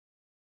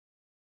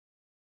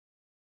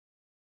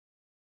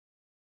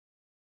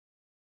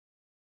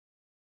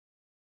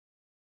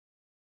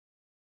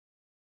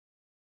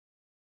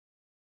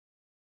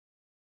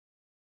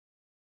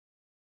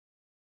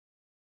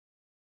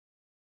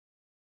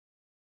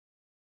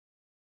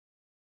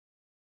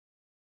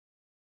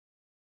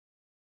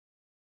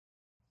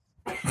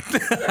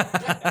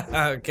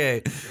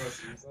Okay.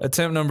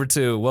 Attempt number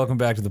 2. Welcome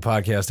back to the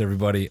podcast,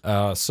 everybody.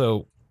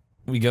 So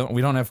we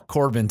don't have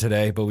Corbin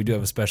today, but we do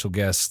have a special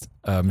guest,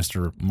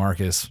 Mr.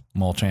 Marcus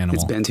Mulch Animal.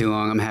 It's been too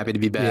long. I'm happy to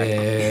be back.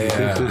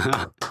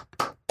 Yeah.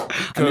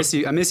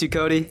 I miss you,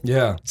 Cody.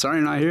 Yeah. Sorry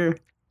I'm not here.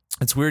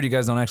 It's weird you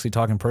guys don't actually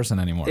talk in person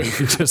anymore.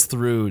 You're just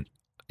through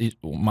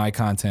my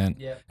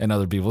content and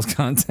other people's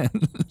content.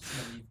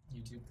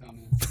 YouTube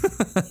comment.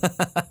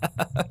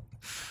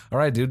 All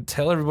right, dude.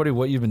 Tell everybody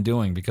what you've been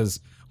doing, because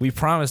we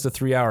promised a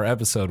 3-hour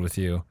episode with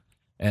you,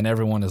 and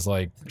everyone is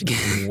like,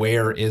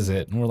 where is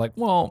it? And we're like,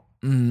 well,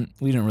 we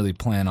didn't really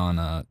plan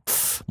on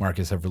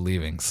Marcus ever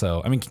leaving.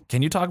 So, I mean,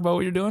 can you talk about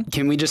what you're doing?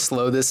 Can we just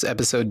slow this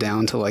episode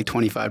down to like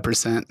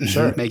 25% and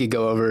Sure. make it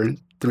go over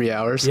 3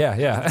 hours?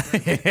 Yeah.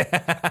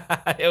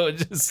 It would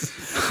just...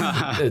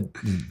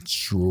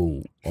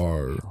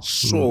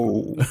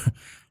 So,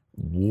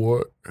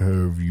 what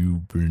have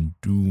you been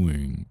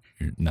doing?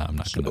 No, I'm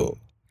not going to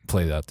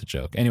play that the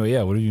joke. Anyway,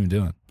 yeah, what have you been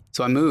doing?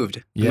 so I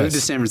moved. Yes. I moved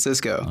to San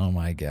Francisco. Oh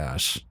my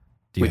gosh.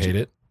 Do you hate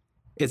it?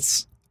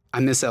 I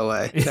miss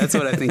LA. That's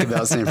what I think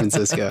about San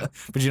Francisco.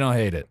 But you don't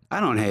hate it. I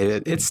don't hate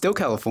it. It's still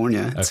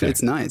California.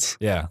 It's nice.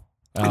 Yeah.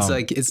 It's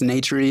like, it's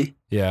naturey.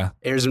 Yeah.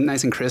 Air's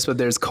nice and crisp, but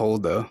there's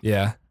cold though.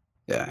 Yeah.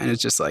 Yeah. And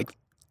it's just like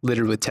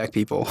littered with tech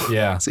people.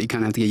 Yeah. So you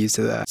kind of have to get used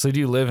to that. So do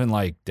you live in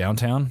like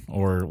downtown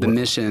or The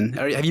Mission.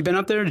 Have you been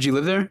up there? Did you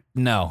live there?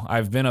 No,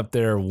 I've been up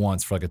there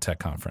once for like a tech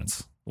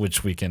conference,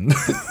 which we can.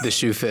 The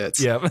shoe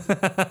fits. Yep.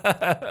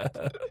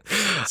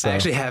 I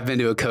actually have been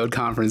to a code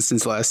conference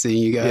since last seeing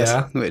you guys,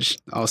 Yeah? which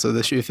also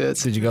the shoe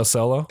fits. Did you go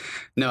solo?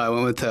 No, I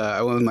went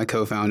with my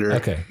co-founder.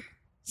 Okay.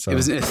 So It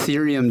was an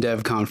Ethereum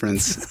dev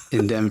conference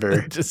in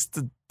Denver.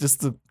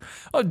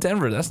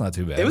 Denver. That's not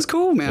too bad. It was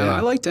cool, man. Yeah.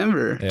 I like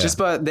Denver. Yeah. Just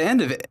by the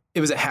end of it,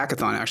 it was a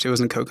hackathon. Actually, it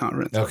wasn't a code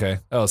conference. Okay.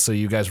 Oh, so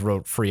you guys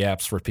wrote free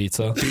apps for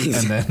pizza,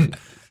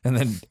 and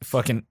then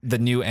fucking the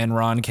new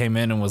Enron came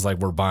in and was like,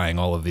 we're buying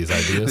all of these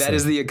ideas. That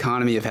is the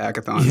economy of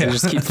hackathons. They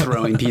just keep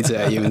throwing pizza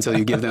at you until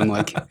you give them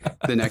like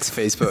the next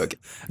Facebook.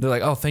 They're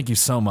like, oh, thank you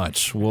so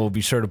much. We'll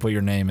be sure to put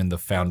your name in the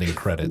founding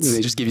credits.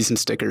 They just give you some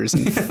stickers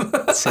and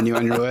send you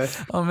on your way.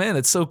 Oh man,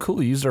 it's so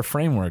cool. You used our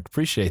framework.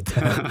 Appreciate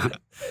that.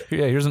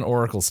 Yeah, here's an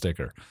Oracle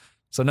sticker.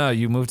 So no,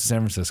 you moved to San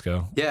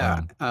Francisco.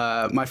 Yeah.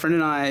 My friend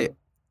and I,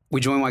 we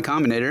joined Y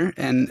Combinator,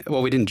 and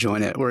we didn't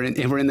join it. We're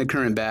in the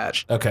current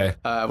batch. Okay.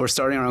 We're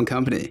starting our own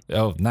company.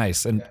 Oh,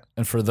 nice. And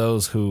for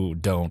those who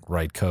don't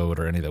write code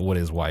or anything, what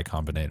is Y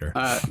Combinator?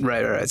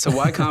 Right. So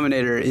Y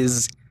Combinator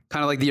is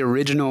kind of like the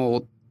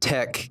original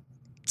tech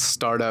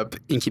startup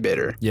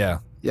incubator. Yeah.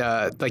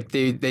 Yeah, like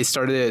they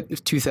started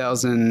it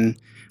 2000.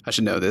 I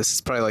should know this.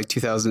 It's probably like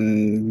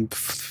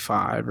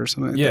 2005 or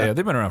something. Yeah,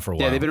 they've been around for a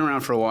while. Yeah, they've been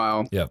around for a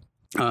while. Yep.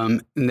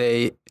 And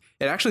it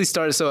actually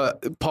started. So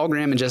Paul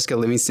Graham and Jessica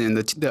Livingston,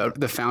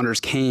 the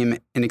founders, came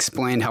and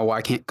explained how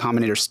Y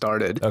Combinator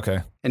started. Okay.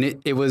 And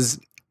it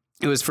was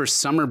for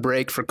summer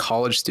break for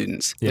college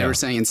students. Yeah. They were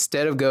saying,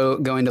 instead of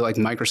going to like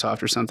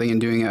Microsoft or something and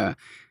doing an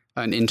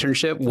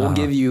internship, we'll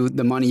give you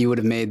the money you would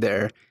have made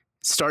there.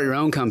 Start your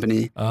own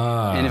company.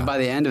 And if by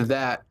the end of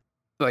that,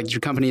 like your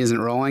company isn't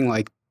rolling,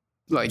 like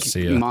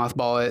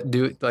mothball it,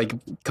 do it, like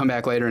come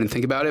back later and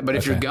think about it. But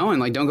if you're going,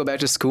 like don't go back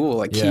to school,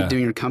 like keep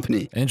doing your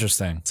company.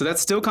 Interesting. So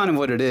that's still kind of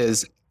what it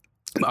is.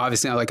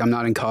 Obviously, like I'm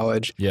not in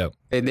college. Yep.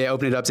 They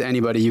open it up to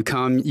anybody. You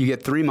come, you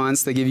get 3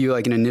 months. They give you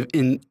like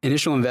an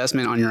initial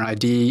investment on your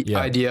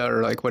idea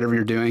or like whatever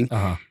you're doing.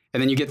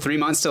 And then you get 3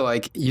 months to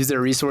like use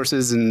their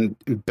resources and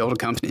build a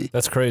company.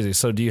 That's crazy.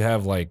 So do you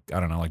have like, I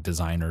don't know, like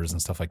designers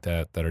and stuff like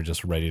that are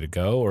just ready to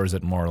go? Or is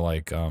it more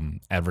like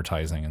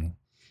advertising? And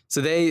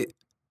So they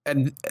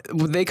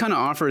kind of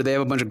offer, they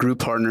have a bunch of group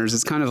partners.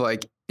 It's kind of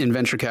like in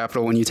venture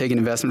capital, when you take an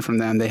investment from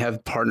them, they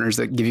have partners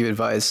that give you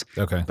advice.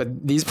 Okay.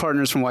 But these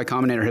partners from Y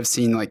Combinator have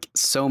seen like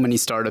so many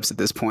startups at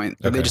this point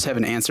that they just have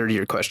an answer to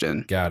your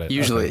question. Got it.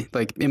 Usually,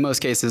 like in most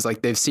cases,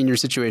 like they've seen your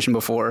situation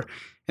before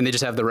and they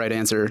just have the right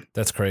answer.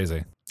 That's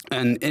crazy.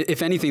 And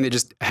if anything, they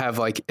just have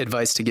like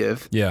advice to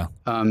give. Yeah.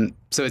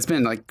 So it's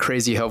been like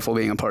crazy helpful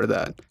being a part of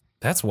that.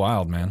 That's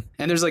wild, man.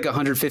 And there's like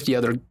 150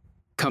 other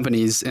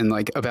companies and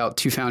like about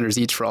 2 founders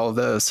each for all of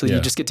those. So you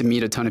just get to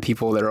meet a ton of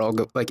people that are all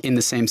like in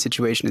the same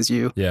situation as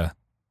you. Yeah.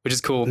 Which is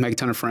cool. Make a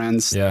ton of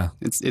friends. Yeah.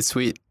 It's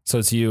sweet. So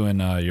it's you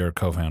and your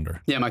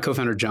co-founder. Yeah. My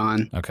co-founder,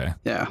 John. Okay.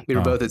 Yeah. We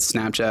were both at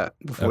Snapchat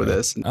before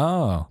this.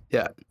 Oh.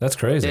 Yeah. That's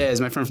crazy. Yeah. He's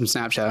my friend from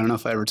Snapchat. I don't know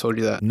if I ever told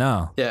you that.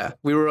 No. Yeah.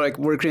 We were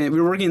working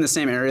in the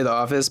same area of the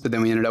office, but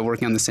then we ended up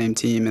working on the same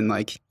team and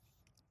like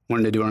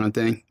wanted to do our own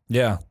thing.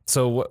 Yeah.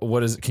 So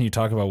what is it? Can you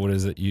talk about what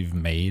is it you've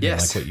made?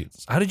 Yes. And like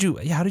how did you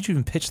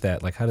even pitch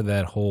that? Like how did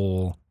that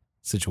whole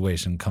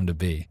situation come to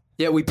be?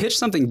 Yeah, we pitched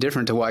something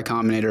different to Y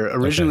Combinator.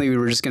 Originally, we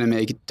were just going to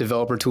make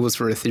developer tools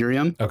for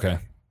Ethereum. Okay.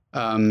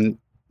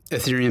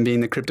 Ethereum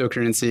being the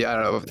cryptocurrency.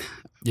 I don't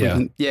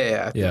know.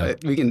 Yeah.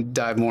 We can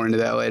dive more into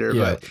that later.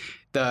 Yeah.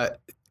 But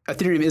the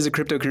Ethereum is a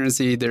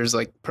cryptocurrency. There's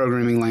like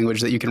programming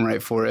language that you can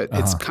write for it.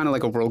 It's kind of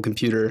like a world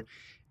computer.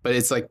 but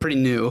it's like pretty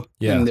new.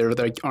 Yeah. And there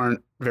like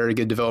aren't very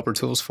good developer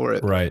tools for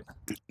it. Right.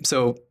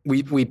 So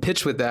we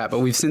pitched with that, but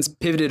we've since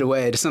pivoted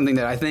away to something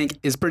that I think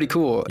is pretty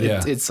cool.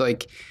 Yeah. It's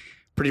like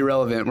pretty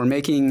relevant. We're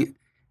making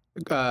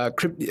a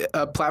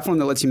platform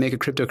that lets you make a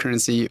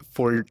cryptocurrency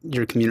for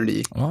your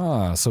community.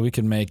 So we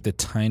can make the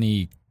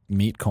tiny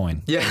meat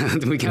coin. Yeah,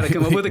 we got to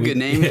come up with a good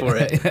name for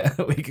it. Yeah,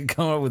 we could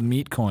come up with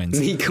meat coins.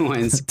 Meat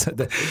coins.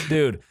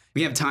 Dude.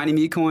 We have tiny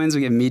meat coins.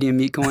 We have medium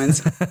meat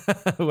coins.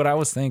 What I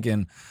was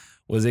thinking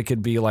was it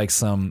could be like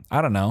some,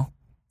 I don't know,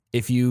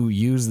 if you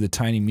use the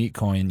tiny meat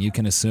coin, you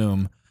can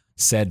assume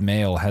said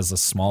male has a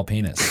small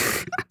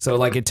penis. So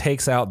like it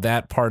takes out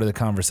that part of the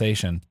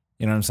conversation.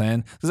 You know what I'm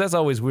saying? Because that's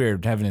always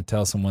weird having to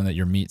tell someone that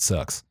your meat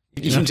sucks.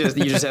 You just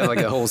have like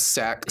a whole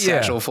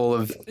satchel full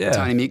of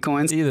tiny meat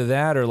coins. Either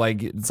that or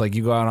like it's like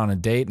you go out on a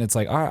date and it's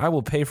like, I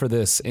will pay for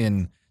this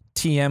in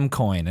TM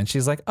coin. And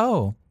she's like,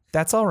 oh,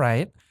 that's all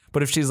right.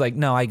 But if she's like,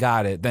 no, I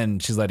got it, then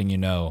she's letting you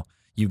know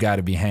you got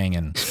to be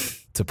hanging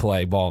to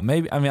play ball.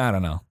 Maybe, I mean, I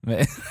don't know.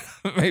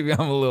 Maybe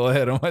I'm a little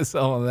ahead of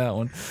myself on that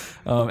one.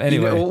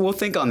 Anyway. We'll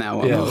think on that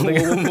one. Yeah,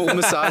 we'll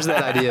massage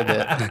that idea a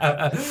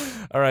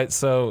bit. All right.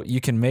 So you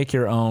can make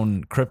your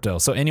own crypto.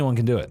 So anyone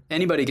can do it.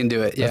 Anybody can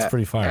do it. Yeah. That's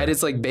pretty fire. At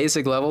its like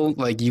basic level,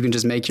 like you can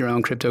just make your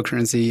own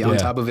cryptocurrency on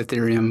top of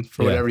Ethereum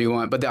for whatever you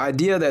want. But the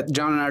idea that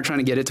John and I are trying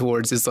to get it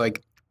towards is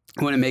like,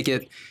 we want to make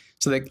it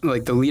so that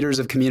like the leaders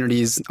of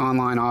communities,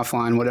 online,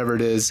 offline, whatever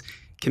it is,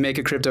 can make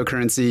a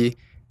cryptocurrency,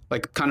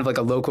 like kind of like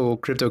a local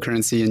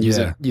cryptocurrency, and use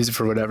it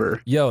for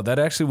whatever. Yo, that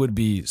actually would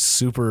be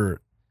super.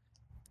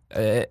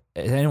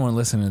 Anyone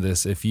listening to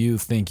this, if you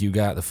think you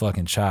got the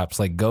fucking chops,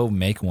 like go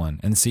make one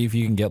and see if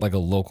you can get like a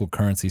local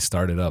currency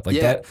started up. Like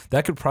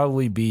that could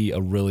probably be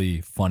a really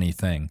funny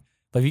thing.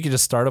 Like if you could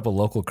just start up a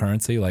local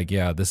currency, like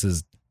this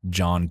is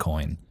John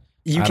coin.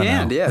 You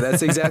can, yeah,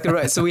 that's exactly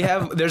right. So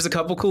there's a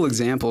couple cool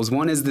examples.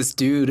 One is this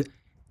dude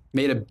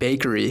made a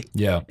bakery.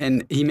 Yeah.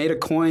 And he made a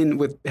coin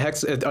with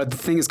the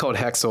thing is called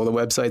Hexel. The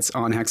website's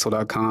on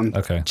hexel.com.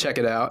 Okay. Check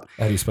it out.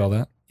 How do you spell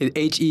that?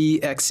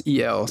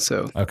 Hexel.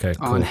 So okay,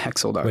 cool. On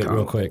hexel.com. Wait,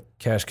 real quick.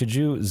 Cash, could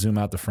you zoom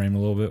out the frame a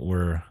little bit?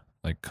 We're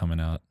like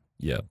coming out.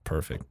 Yeah,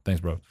 perfect. Thanks,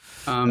 bro.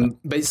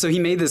 But so he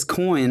made this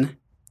coin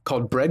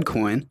called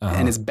Breadcoin,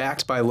 and it's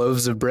backed by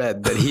loaves of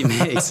bread that he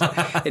makes.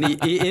 And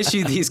he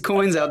issued these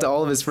coins out to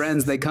all of his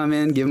friends. They come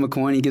in, give him a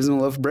coin, he gives them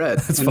a loaf of bread.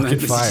 That's fucking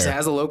fire. Just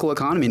has a local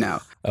economy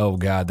now. Oh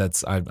God,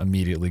 I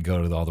immediately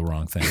go to all the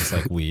wrong things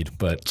like weed,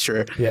 but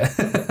sure. Yeah.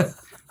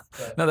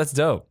 No, that's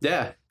dope.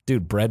 Yeah.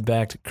 Dude,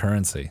 bread-backed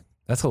currency.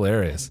 That's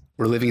hilarious.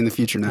 We're living in the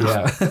future now.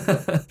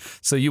 Yeah.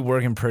 So you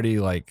working pretty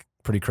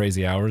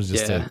crazy hours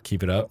just to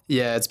keep it up?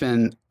 Yeah, it's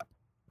been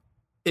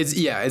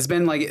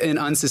like an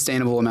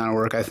unsustainable amount of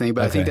work, I think,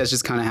 but I think that's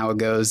just kind of how it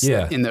goes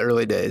in the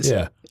early days.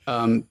 Yeah.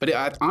 But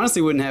I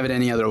honestly wouldn't have it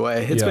any other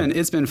way.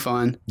 It's been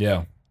fun.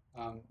 Yeah.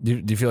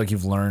 Do you feel like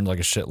you've learned like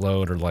a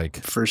shitload or like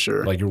for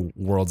sure, like your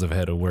world's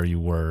ahead of where you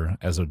were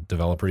as a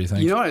developer, you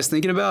think? You know what I was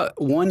thinking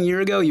about? 1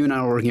 year ago, you and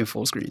I were working at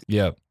full screen.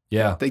 Yeah.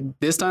 Yeah. Like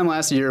this time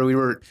last year, we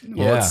were,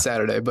 it's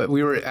Saturday, but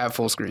we were at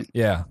full screen.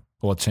 Yeah.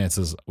 Well,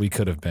 chances we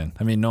could have been.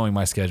 I mean, knowing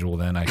my schedule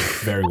then, I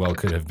very well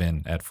could have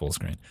been at full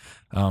screen.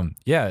 I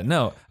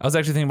was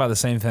actually thinking about the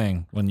same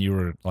thing when you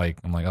were like,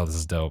 I'm like, oh, this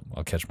is dope.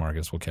 I'll catch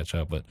Marcus. We'll catch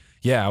up. But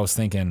yeah, I was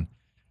thinking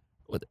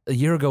a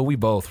year ago, we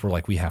both were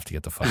like, we have to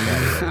get the fuck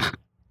out of here.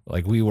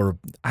 Like we were,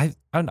 I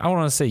don't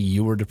want to say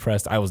you were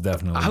depressed. I was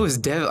definitely. I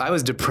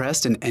was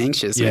depressed and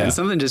anxious. Yeah. Man.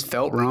 Something just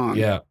felt wrong.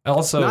 Yeah.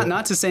 Also,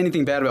 not to say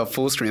anything bad about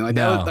full screen. Like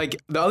that.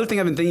 Like the other thing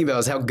I've been thinking about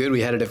is how good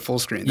we had it at full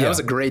screen. That was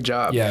a great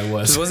job. Yeah, it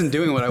was. Just wasn't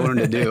doing what I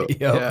wanted to do.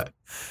 Yeah.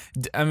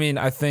 I mean,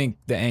 I think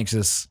the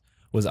anxious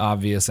was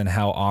obvious in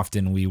how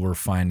often we were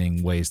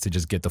finding ways to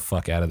just get the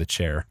fuck out of the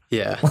chair.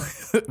 Yeah.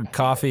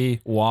 Coffee,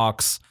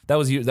 walks. That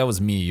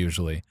was me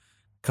usually.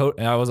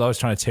 I was always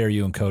trying to tear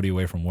you and Cody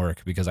away from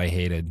work because I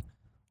hated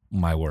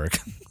my work.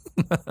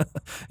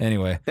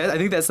 Anyway, I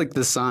think that's like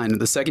the sign.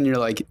 The second you're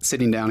like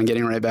sitting down and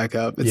getting right back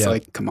up, it's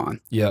like, come on.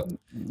 Yep.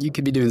 You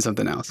could be doing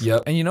something else.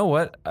 Yep. And you know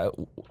what?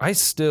 I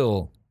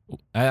still,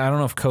 I don't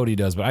know if Cody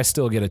does, but I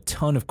still get a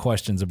ton of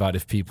questions about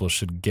if people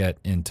should get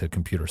into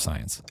computer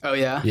science. Oh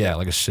yeah? Yeah,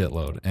 like a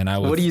shitload. And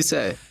what do you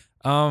say?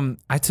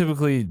 I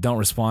typically don't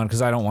respond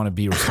because I don't want to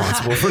be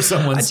responsible for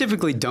someone's. I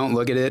typically don't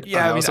look at it.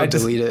 Yeah, I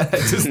delete it.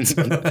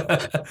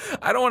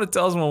 I don't want to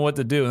tell someone what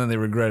to do and then they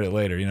regret it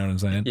later. You know what I'm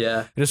saying?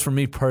 Yeah. Just for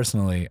me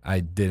personally, I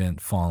didn't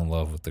fall in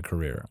love with the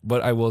career.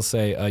 But I will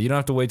say, you don't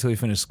have to wait till you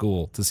finish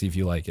school to see if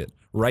you like it.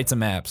 Write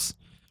some apps.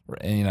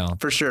 And,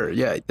 for sure.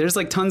 Yeah. There's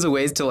like tons of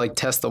ways to like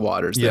test the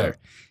waters there.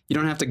 You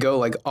don't have to go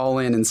like all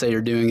in and say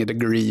you're doing a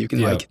degree. You can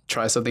like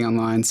try something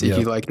online, see if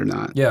you like it or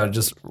not. Yeah.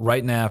 Just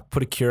write an app,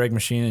 put a Keurig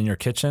machine in your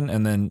kitchen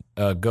and then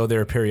go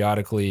there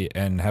periodically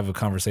and have a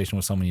conversation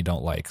with someone you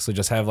don't like. So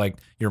just have like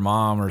your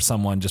mom or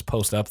someone just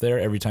post up there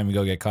every time you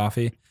go get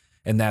coffee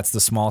And that's the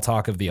small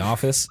talk of the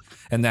office.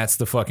 And that's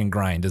the fucking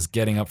grind, is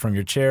getting up from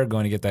your chair,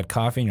 going to get that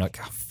coffee. And you're like,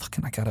 oh,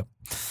 fucking, I got to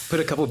put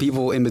a couple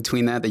people in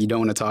between that you don't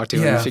want to talk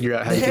to and figure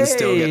out how you can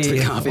still get to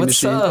the coffee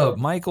machine. What's up,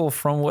 Michael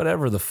from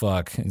whatever the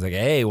fuck? He's like,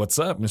 hey, what's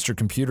up, Mr.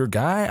 Computer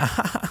Guy?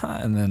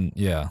 And then,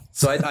 yeah.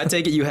 So I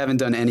take it you haven't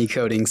done any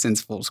coding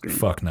since Fullscreen.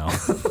 Fuck no.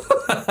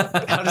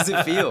 How does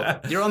it feel?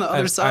 You're on the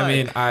other side. I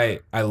mean,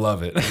 I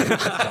love it.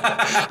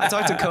 I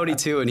talked to Cody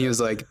too, and he was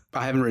like,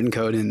 I haven't written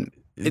code in...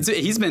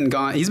 He's been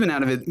gone. He's been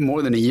out of it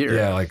more than a year.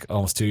 Yeah, like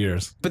almost 2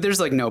 years. But there's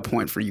like no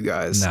point for you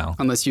guys. No.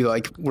 Unless you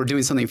like were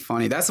doing something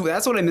funny. That's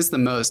what I miss the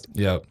most.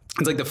 Yep.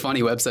 It's like the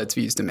funny websites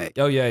we used to make.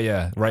 Oh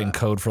yeah. Writing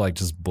code for like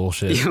just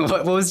bullshit. Yeah,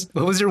 what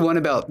was your one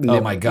about?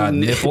 Oh my god,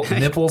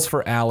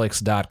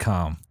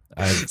 nipplesforalex.com.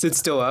 Is it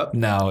still up?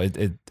 No,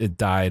 it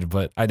died,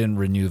 but I didn't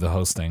renew the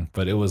hosting.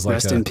 But it was like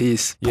rest in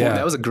peace. Yeah,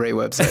 that was a great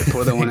website.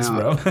 Pour that one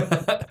out, bro.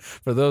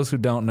 For those who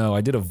don't know,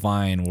 I did a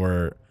Vine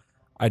where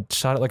I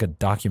shot it like a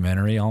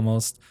documentary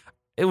almost.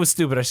 It was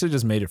stupid. I should have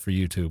just made it for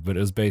YouTube, but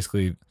it was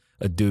basically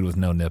a dude with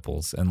no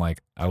nipples, and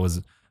like I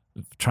was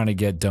trying to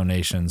get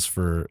donations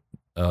for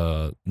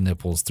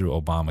nipples through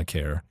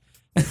Obamacare.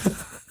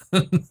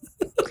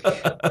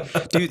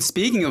 Dude,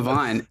 speaking of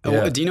Vine,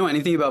 do you know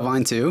anything about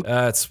Vine too?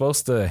 It's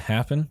supposed to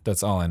happen.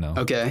 That's all I know.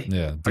 Okay.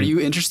 Yeah. Are you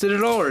interested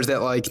at all, or is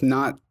that like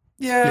not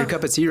your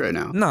cup of tea right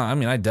now? No, I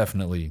mean, I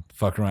definitely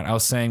fuck around. I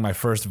was saying my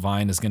first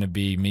Vine is going to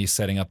be me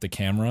setting up the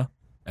camera,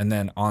 and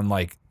then on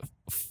like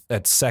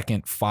at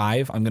second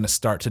 5, I'm going to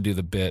start to do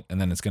the bit, and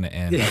then it's going to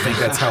end. I think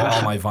that's how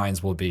all my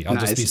Vines will be. I'll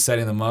just be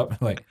setting them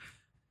up like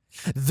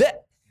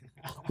that.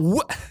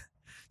 What?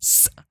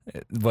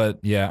 But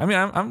yeah, I mean,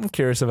 I'm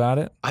curious about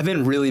it. I've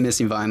been really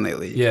missing Vine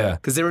lately. Yeah,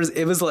 because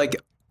it was like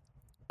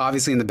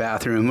obviously in the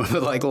bathroom,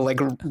 like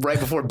right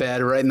before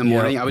bed, right in the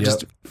morning. I would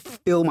just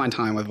fill my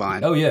time with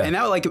Vine. Oh yeah, and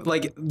that like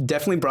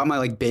definitely brought my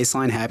like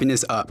baseline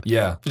happiness up.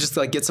 Yeah, just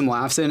like get some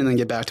laughs in and then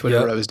get back to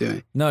whatever I was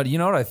doing. No, you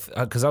know what?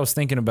 Because I was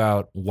thinking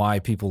about why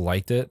people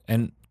liked it,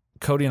 and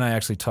Cody and I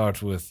actually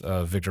talked with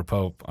Victor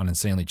Pope on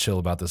Insanely Chill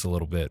about this a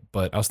little bit.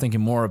 But I was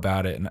thinking more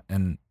about it,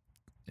 and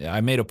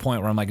I made a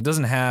point where I'm like, it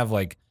doesn't have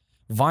like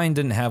Vine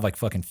didn't have like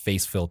fucking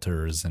face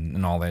filters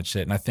and all that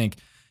shit, and I think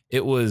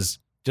it was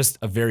just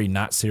a very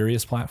not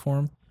serious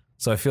platform.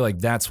 So I feel like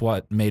that's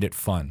what made it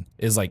fun.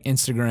 Is like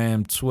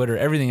Instagram, Twitter,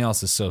 everything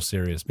else is so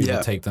serious.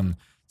 People take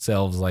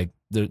themselves like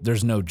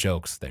there's no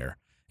jokes there.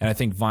 And I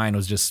think Vine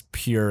was just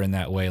pure in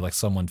that way, like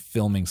someone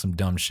filming some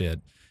dumb shit.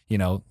 You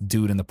know,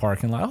 dude in the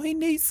parking lot, oh, he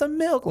needs some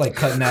milk, like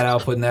cutting that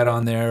out, putting that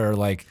on there, or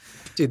like,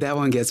 dude, that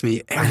one gets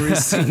me every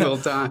single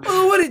time.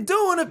 Oh, what are you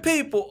doing to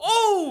people?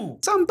 Oh,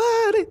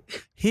 somebody,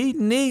 he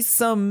needs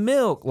some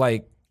milk.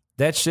 Like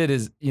that shit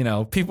is, you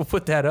know, people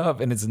put that up,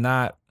 and it's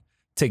not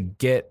to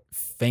get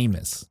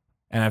famous.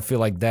 And I feel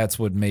like that's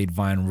what made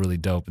Vine really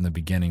dope in the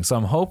beginning. So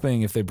I'm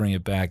hoping if they bring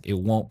it back, it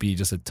won't be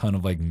just a ton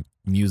of like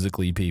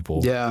musically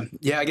people. Yeah,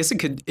 I guess it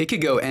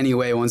could go any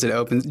way once it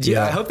opens.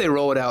 Yeah, I hope they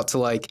roll it out to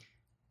like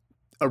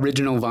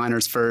original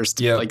Viners first,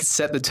 like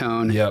set the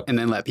tone, and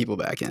then let people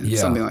back in,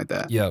 something like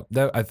that. Yeah,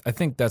 I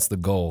think that's the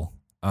goal.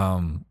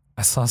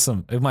 I saw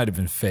it might have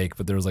been fake,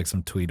 but there was like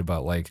some tweet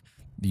about like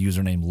the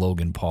username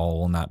Logan Paul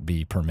will not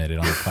be permitted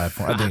on the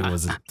platform. I think it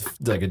was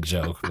like a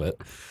joke, but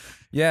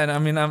yeah, and I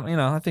mean,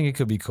 I think it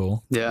could be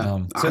cool. Yeah,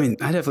 I mean,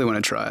 I definitely want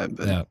to try it.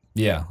 But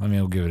yeah, I mean,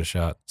 we'll give it a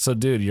shot. So,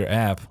 dude, your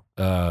app,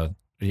 would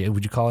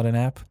you call it an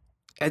app?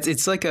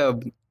 It's like a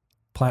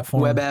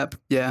platform web app.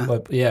 Yeah.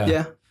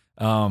 Yeah.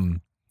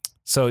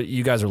 So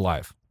you guys are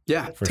live.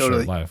 Yeah, for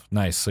totally. sure, live.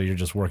 Nice. So you're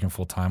just working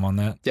full time on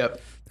that?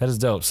 Yep. That is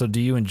dope. So do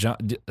you and John,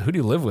 who do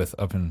you live with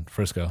up in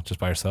Frisco? Just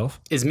by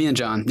yourself? It's me and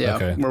John. Yeah.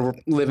 Okay. We're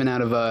living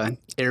out of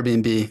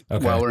Airbnb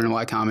while we're in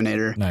Y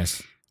Combinator.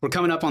 Nice. We're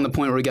coming up on the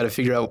point where we got to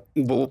figure out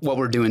what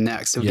we're doing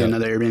next. If we get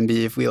another Airbnb,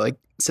 if we like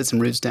set some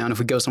roots down, if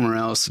we go somewhere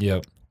else.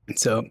 Yep.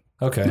 So.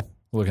 Okay.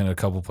 Looking at a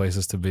couple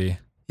places to be.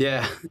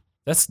 Yeah.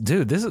 That's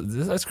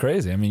that's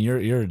crazy. I mean,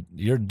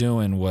 you're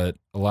doing what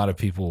a lot of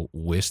people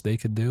wish they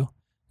could do,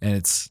 and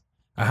it's.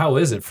 How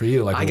is it for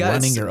you, like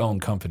running your own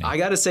company? I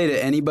got to say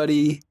to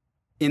anybody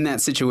in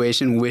that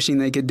situation wishing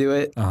they could do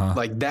it,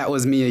 like that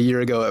was me a year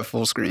ago at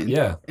Fullscreen.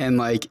 Yeah. And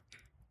like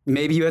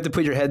maybe you have to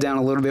put your head down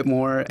a little bit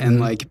more and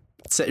like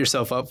set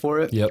yourself up for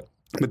it. Yep.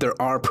 But there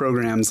are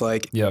programs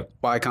like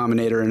Y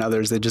Combinator and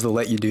others that just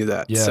let you do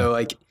that. Yeah. So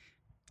like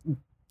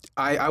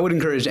I would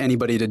encourage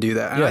anybody to do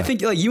that. And I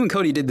think like you and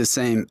Cody did the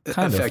same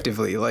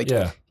effectively. Like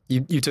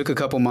You took a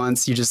couple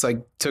months, you just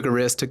like took a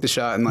risk, took the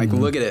shot, and like,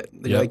 look at it.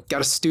 You're like, got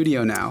a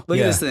studio now. Look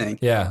at this thing.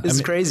 Yeah. This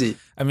is crazy.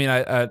 I mean,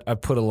 I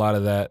put a lot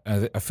of that.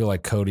 I feel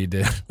like Cody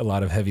did a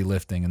lot of heavy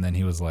lifting, and then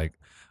he was like,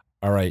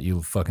 all right,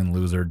 you fucking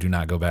loser, do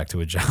not go back to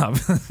a job.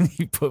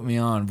 He put me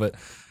on. But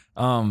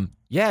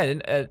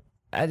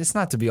it's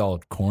not to be all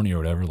corny or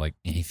whatever, like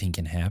anything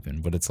can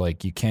happen, but it's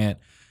like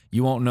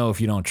you won't know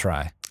if you don't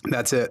try.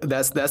 That's it.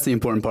 That's the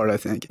important part, I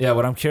think. Yeah.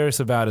 What I'm curious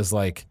about is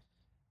like,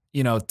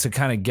 you know, to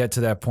kind of get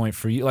to that point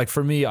for you, like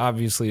for me,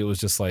 obviously it was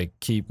just like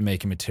keep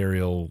making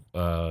material,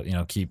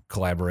 keep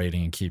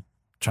collaborating and keep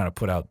trying to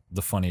put out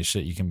the funniest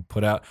shit you can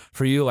put out.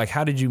 For you, like,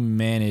 how did you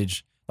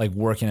manage like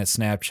working at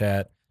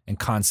Snapchat and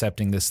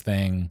concepting this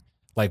thing?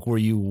 Like, were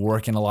you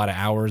working a lot of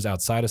hours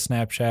outside of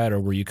Snapchat, or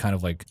were you kind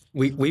of like...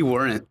 We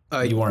weren't.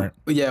 You weren't?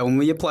 Yeah, when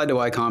we applied to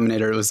Y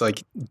Combinator, it was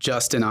like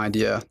just an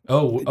idea.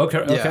 Oh,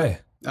 okay, yeah.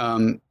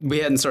 okay. We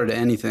hadn't started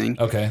anything.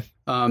 Okay.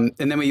 And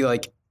then we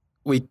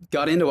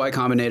got into Y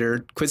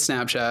Combinator, quit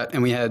Snapchat,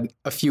 and we had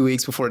a few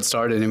weeks before it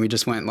started, and we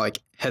just went like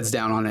heads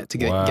down on it to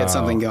get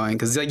something going.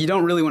 Because like you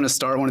don't really want to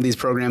start one of these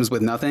programs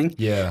with nothing.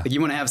 Yeah. Like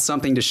you want to have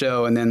something to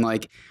show, and then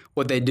like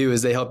what they do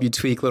is they help you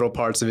tweak little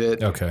parts of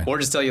it. Okay. Or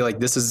just tell you like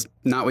this is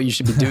not what you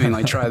should be doing.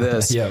 Like try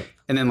this. Yeah.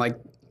 And then like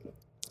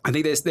I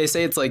think they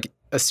say it's like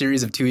a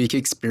series of 2-week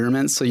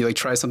experiments. So you like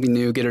try something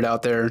new, get it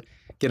out there,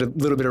 get a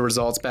little bit of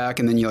results back,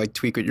 and then you like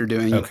tweak what you're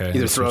doing. Okay.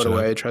 Either throw it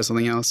away, try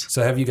something else.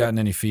 So have you gotten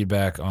any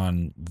feedback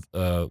on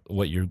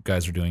what you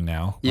guys are doing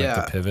now?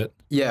 Like the pivot?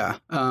 Yeah.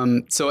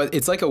 So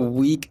it's like a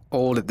week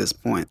old at this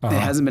point. It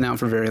hasn't been out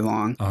for very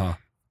long.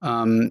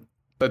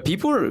 But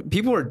people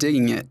are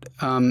digging it.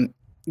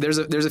 There's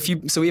a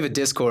few, so we have a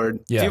Discord.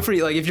 Yeah. Feel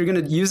free, like if you're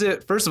going to use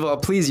it, first of all,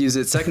 please use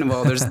it. Second of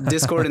all, there's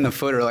Discord in the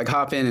footer, like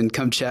hop in and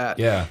come chat.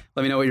 Yeah.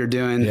 Let me know what you're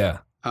doing. Yeah.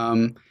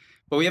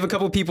 But we have a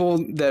couple people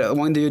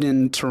one dude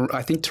in,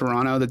 I think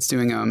Toronto that's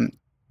doing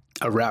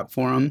a rap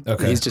forum.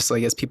 Okay. He's just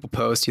like, as people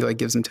post, he like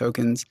gives them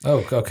tokens.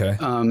 Oh, okay.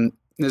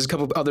 There's a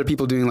couple other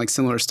people doing like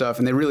similar stuff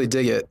and they really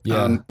dig it.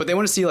 Yeah. But they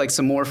want to see like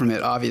some more from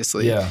it,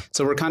 obviously. Yeah.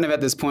 So we're kind of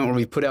at this point where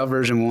we put out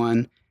version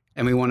 1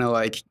 and we want to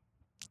like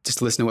just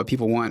listen to what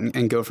people want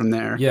and go from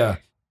there. Yeah.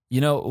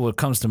 You know, what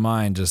comes to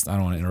mind, just, I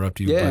don't want to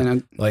interrupt you,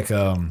 but like,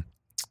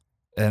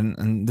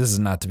 and this is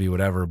not to be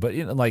whatever, but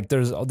you know, like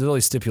there's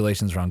always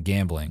stipulations around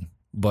gambling,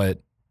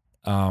 but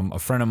a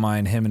friend of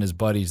mine, him and his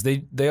buddies, they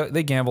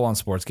gamble on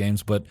sports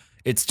games, but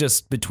it's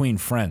just between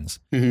friends.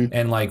 Mm-hmm.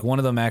 And like one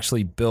of them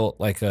actually built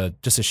like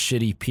just a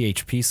shitty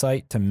PHP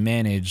site to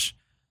manage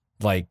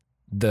like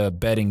the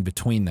betting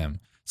between them.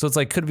 So it's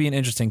like, could be an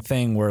interesting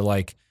thing where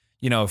like,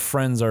 you know,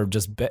 friends are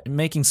just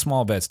making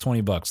small bets,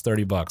 $20,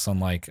 $30 on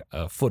like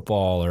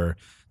football, or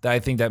I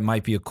think that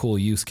might be a cool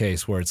use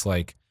case where it's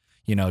like,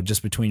 you know,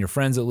 just between your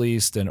friends at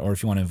least, or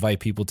if you want to invite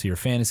people to your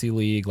fantasy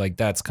league, like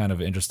that's kind of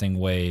an interesting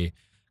way.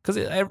 Because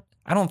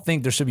I don't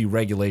think there should be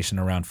regulation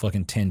around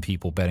fucking 10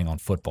 people betting on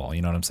football.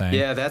 You know what I'm saying?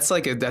 Yeah, that's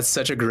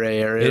such a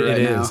gray area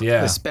right now.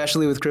 Yeah.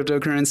 Especially with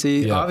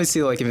cryptocurrency. Yeah.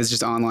 Obviously, like if it's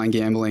just online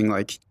gambling,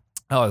 like...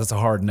 Oh, that's a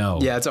hard no.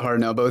 Yeah, it's a hard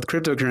no. But with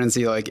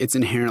cryptocurrency, like it's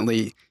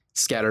inherently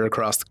scattered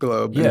across the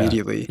globe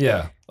immediately.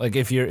 Yeah. Like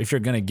if you're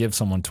going to give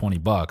someone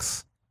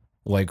 $20,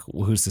 like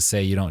who's to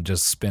say you don't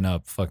just spin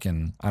up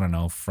fucking, I don't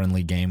know,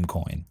 friendly game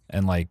coin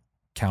and like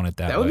count it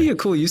that way. That would be a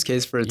cool use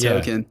case for a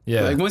token.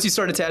 Yeah. Like once you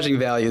start attaching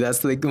value,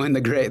 that's like when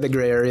the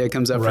gray area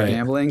comes up for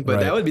gambling.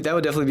 But that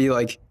would definitely be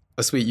like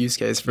a sweet use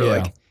case for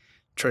like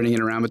trading it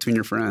around between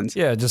your friends.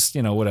 Yeah, just,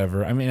 you know,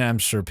 whatever. I mean, I'm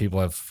sure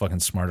people have fucking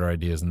smarter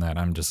ideas than that.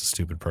 I'm just a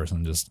stupid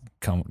person just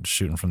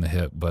shooting from the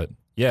hip. But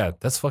yeah,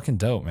 that's fucking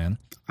dope, man.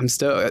 I'm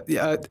still,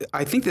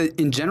 I think that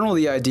in general,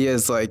 the idea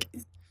is like,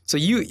 so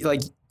you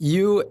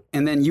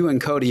and then you and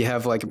Cody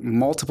have like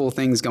multiple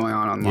things going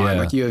on online.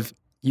 Like you have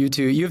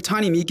YouTube, you have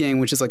Tiny Meat Gang,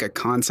 which is like a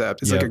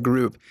concept. It's like a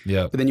group.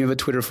 Yeah. But then you have a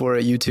Twitter for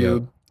it,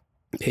 YouTube,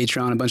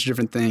 Patreon, a bunch of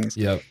different things.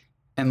 Yep.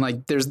 And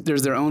like there's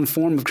their own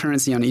form of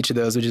currency on each of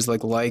those, which is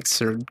like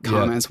likes or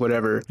comments,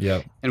 whatever.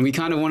 Yep. And we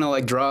kind of want to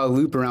like draw a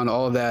loop around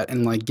all of that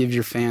and like give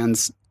your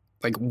fans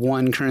like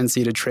one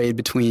currency to trade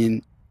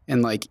between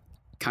and like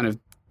kind of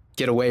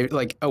get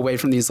away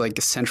from these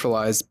like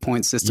centralized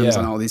point systems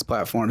on all these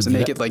platforms and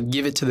make it like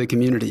give it to the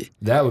community.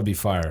 That would be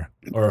fire.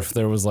 Or if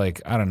there was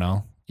like, I don't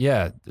know.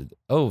 Yeah.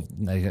 Oh,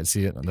 I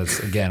see it. That's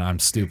again, I'm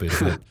stupid.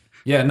 But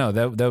yeah, no,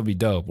 that would be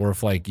dope. Or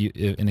if like you,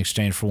 in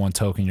exchange for one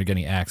token, you're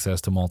getting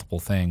access to multiple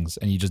things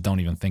and you just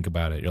don't even think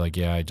about it. You're like,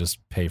 yeah, I just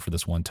pay for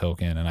this one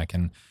token and I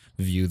can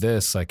view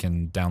this, I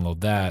can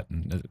download that.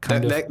 And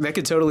that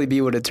could totally be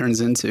what it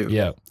turns into.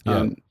 Yeah.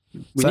 Yeah.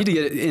 We need to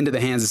get it into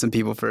the hands of some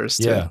people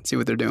first to see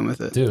what they're doing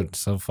with it. Dude,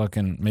 so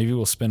fucking, maybe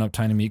we'll spin up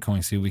Tiny Meat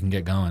Coin, see what we can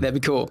get going. That'd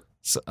be cool.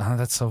 So,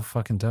 that's so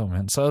fucking dope,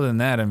 man. So other than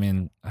that, I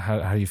mean, how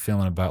are you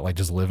feeling about like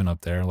just living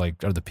up there?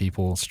 Like, are the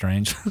people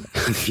strange?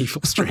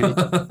 People strange.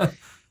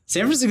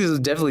 San Francisco is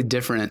definitely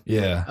different.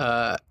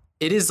 Yeah.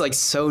 It is like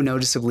so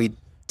noticeably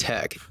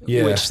tech,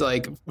 which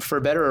like for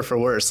better or for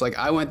worse, like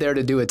I went there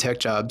to do a tech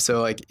job. So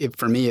like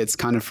for me, it's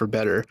kind of for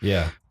better.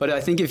 Yeah. But I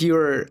think if you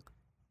were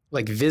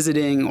like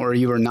visiting or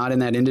you were not in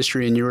that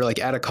industry and you were like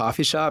at a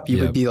coffee shop, you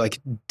would be like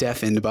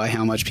deafened by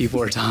how much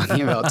people are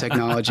talking about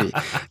technology.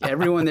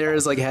 Everyone there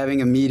is like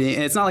having a meeting,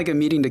 and it's not like a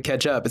meeting to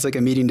catch up. It's like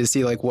a meeting to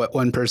see like what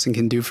one person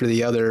can do for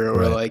the other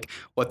or like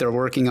what they're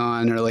working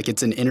on, or like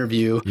it's an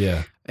interview.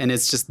 Yeah. And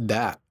it's just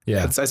that.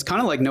 Yeah. It's kind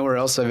of like nowhere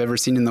else I've ever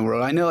seen in the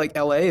world. I know like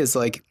LA is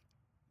like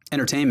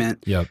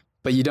entertainment. Yep.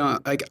 But you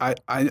don't like,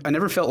 I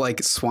never felt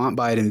like swamped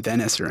by it in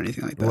Venice or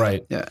anything like that.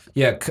 Right. Yeah.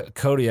 Yeah.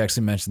 Cody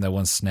actually mentioned that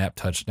one snap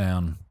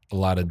touchdown a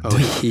lot of.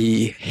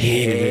 He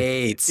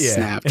hates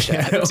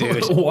Snapchat,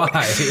 dude.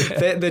 Why?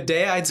 The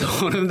day I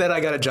told him that I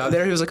got a job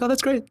there, he was like, "Oh,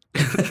 that's great.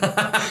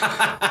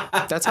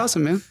 That's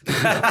awesome, man."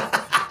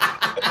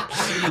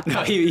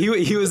 No,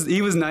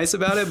 he was nice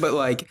about it, but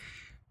like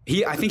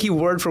I think he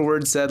word for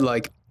word said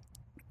like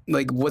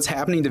what's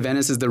happening to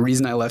Venice is the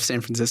reason I left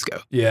San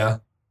Francisco. Yeah.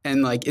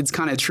 And like it's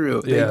kind of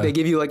true. They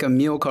give you like a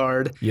meal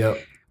card.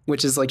 Yep.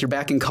 Which is like you're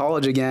back in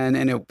college again,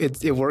 and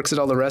it works at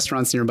all the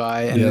restaurants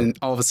nearby, and then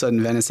all of a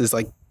sudden Venice is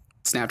like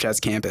Snapchat's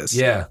campus.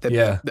 Yeah,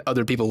 that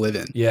other people live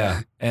in.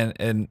 Yeah,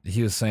 and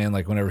he was saying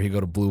like whenever he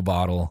go to Blue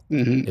Bottle,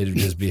 it'd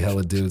just be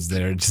hella dudes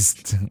there.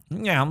 Just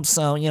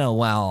so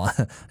well,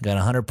 I got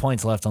 100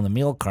 points left on the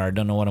meal card.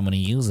 Don't know what I'm going to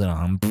use it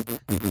on.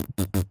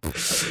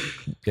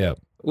 Yeah,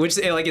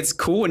 which like it's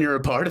cool when you're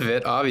a part of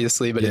it,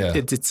 obviously, but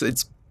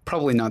it's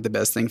probably not the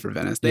best thing for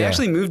Venice. They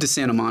actually moved to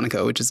Santa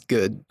Monica, which is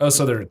good. Oh,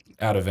 so they're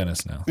out of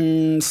Venice now?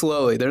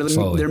 Slowly.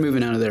 They're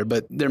moving out of there,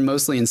 but they're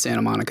mostly in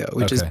Santa Monica,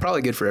 which is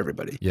probably good for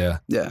everybody. Yeah.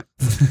 Yeah.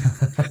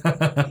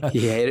 You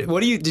hate it.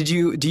 What do you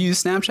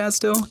use Snapchat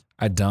still?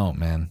 I don't,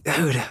 man.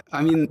 Dude,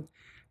 I mean,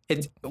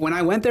 when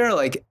I went there,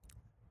 like,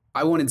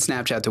 I wanted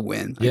Snapchat to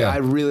win. Like, I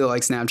really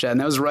like Snapchat, and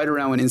that was right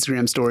around when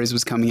Instagram Stories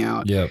was coming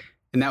out. Yeah.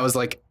 And that was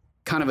like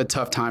kind of a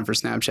tough time for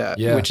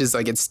Snapchat, which is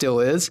like it still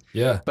is.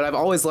 Yeah. But I've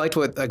always liked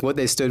what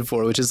they stood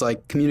for, which is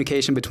like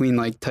communication between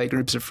like tight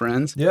groups of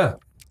friends. Yeah.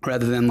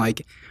 Rather than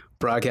like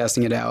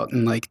broadcasting it out.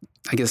 And like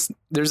I guess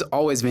there's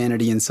always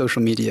vanity in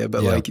social media,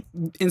 but like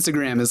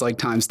Instagram is like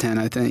times 10,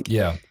 I think.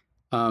 Yeah.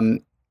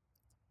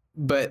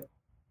 But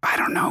I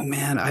don't know,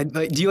 man.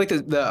 Do you like the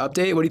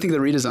update? What do you think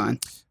of the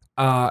redesign?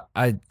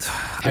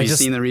 Have you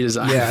seen the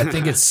redesign? Yeah, I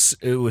think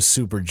it was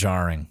super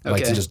jarring.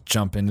 Like to just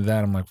jump into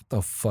that. I'm like, what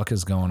the fuck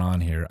is going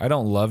on here? I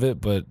don't love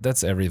it, but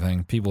that's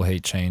everything. People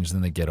hate change,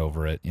 then they get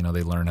over it.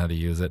 They learn how to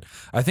use it.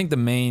 I think the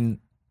main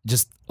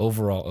just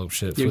overall, oh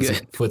shit,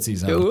 footsie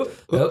zone.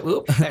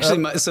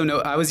 Actually,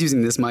 I was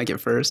using this mic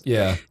at first.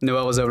 Yeah.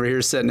 Noel was over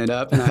here setting it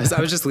up, and I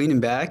was just leaning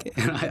back,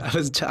 and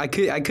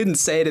I couldn't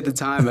say it at the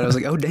time, but I was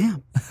like, oh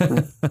damn,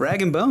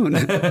 Rag and Bone.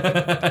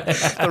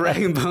 The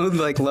Rag and Bone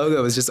like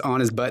logo was just on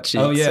his butt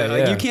cheek. Oh yeah, so,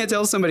 like, you can't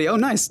tell somebody, oh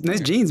nice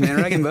jeans, man,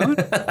 Rag and Bone.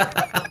 But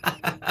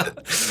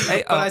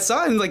I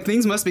saw it and like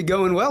things must be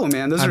going well,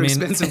 man. Those are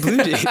expensive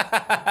blue jeans.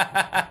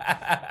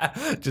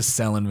 Just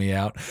selling me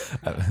out.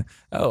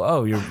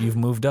 You've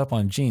moved up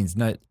on jeans.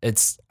 No,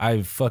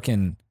 I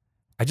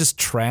just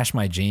trash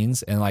my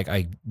jeans, and like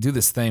I do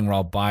this thing where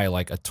I'll buy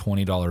like a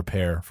 $20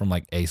 pair from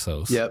like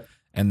ASOS. Yep.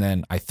 And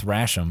then I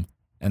thrash them,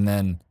 and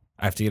then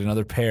I have to get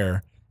another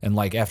pair. And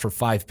like after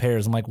 5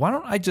 pairs, I'm like, why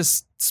don't I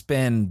just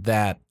spend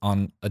that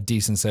on a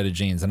decent set of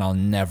jeans, and I'll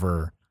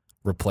never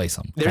replace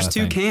them. There's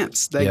two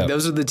camps.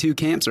 Those are the two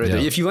camps right there.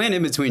 If you land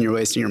in between, you're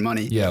wasting your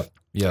money. Yeah.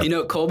 Yeah.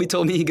 Colby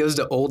told me he goes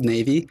to Old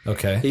Navy.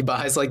 Okay. He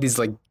buys like these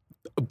like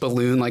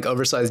balloon like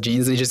oversized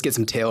jeans, and he just gets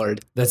them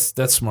tailored. That's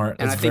smart.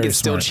 And I think it's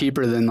still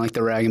cheaper than like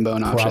the Rag and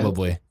Bone option.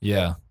 Probably.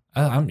 Yeah.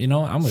 I'm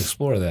gonna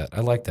explore that.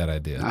 I like that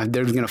idea.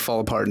 They're gonna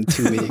fall apart in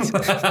 2 weeks.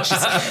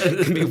 Just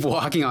gonna be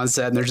walking on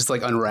set and they're just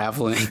like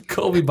unraveling.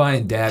 Colby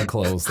buying dad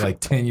clothes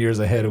like 10 years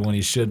ahead of when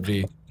he should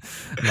be.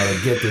 I'm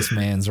gonna get this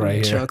man's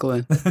right here.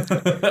 Chuckling.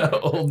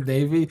 Old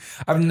Navy.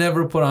 I've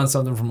never put on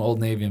something from Old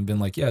Navy and been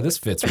like, yeah, this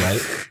fits right.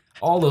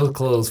 All those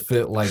clothes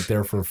fit like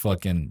they're for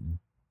fucking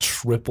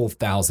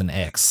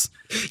 1000X.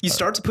 You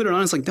start to put it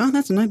on, it's like, no,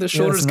 that's nice. The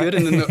shoulder's good,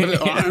 and then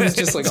the arm's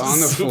just like on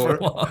the floor.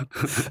 Long.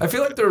 I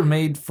feel like they're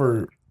made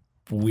for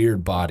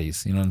weird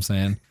bodies. You know what I'm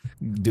saying?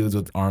 Dudes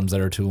with arms that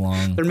are too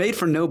long. They're made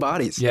for no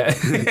bodies. Yeah.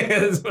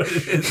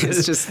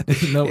 It's just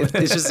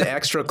it's just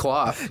extra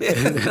cloth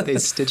that they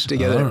stitch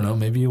together. I don't know.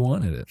 Maybe you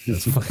wanted it.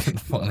 That's fucking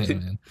funny,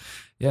 man.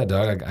 Yeah,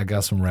 dog. I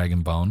got some Rag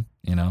and Bone.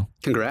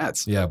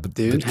 Congrats. Yeah, but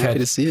dude, happy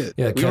to see it.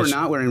 Yeah, we were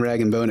not wearing Rag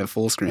and Bone at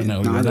full screen.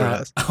 No, neither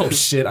of us. Oh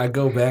shit! I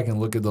go back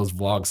and look at those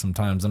vlogs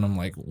sometimes, and I'm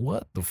like,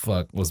 what the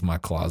fuck was my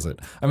closet?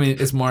 I mean,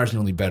 it's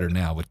marginally better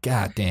now, but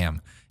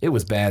goddamn, it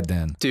was bad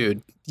then.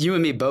 Dude, you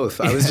and me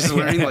both. I was just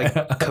wearing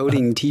like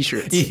coding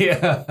T-shirts.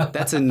 Yeah,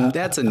 that's a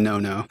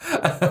no-no.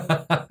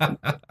 I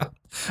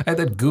had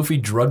that goofy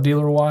drug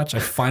dealer watch. I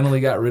finally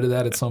got rid of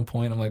that at some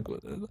point. I'm like,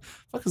 what the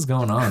fuck is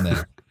going on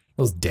there?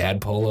 Those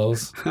dad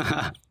polos.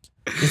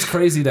 It's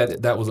crazy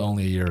that was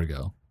only a year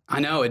ago. I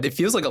know. It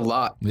feels like a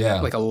lot.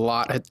 Yeah. Like a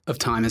lot of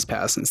time has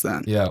passed since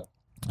then. Yeah.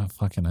 Oh,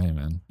 fucking A,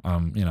 man.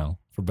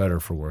 For better or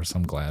for worse,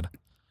 I'm glad.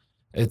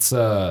 It's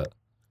them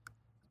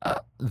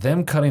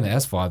cutting the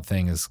SVOD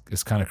thing is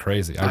kind of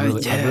crazy. I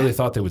really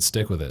thought they would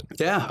stick with it.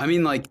 Yeah. I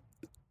mean, like,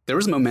 there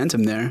was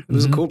momentum there. It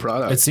was a cool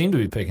product. It seemed to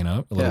be picking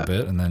up a little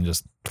bit, and then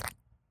just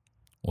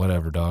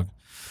whatever, dog.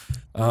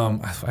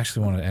 I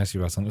actually wanted to ask you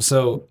about something.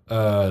 So,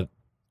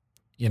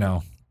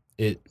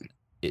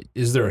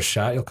 is there a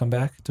shot you'll come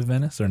back to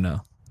Venice or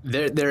no?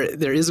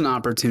 There is an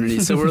opportunity.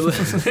 So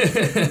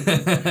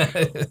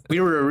we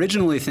were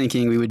originally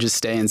thinking we would just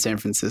stay in San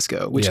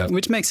Francisco,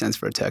 which makes sense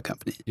for a tech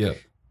company. Yeah.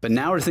 But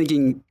now we're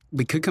thinking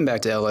we could come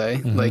back to LA.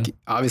 Mm-hmm. Like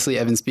obviously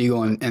Evan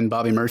Spiegel and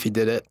Bobby Murphy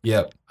did it.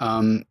 Yeah.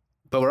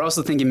 But we're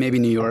also thinking maybe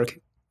New York,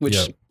 which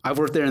I've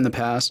worked there in the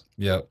past.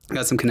 Yep.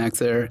 Got some connects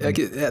there.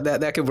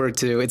 That could work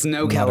too. It's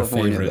no Not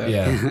California though.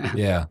 Yeah,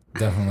 yeah,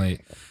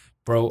 definitely.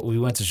 Bro, we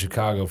went to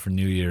Chicago for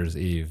New Year's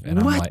Eve.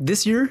 And What? I'm like,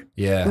 This year?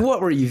 yeah.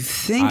 What were you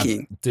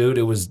thinking? Dude,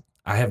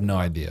 I have no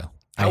idea.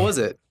 How was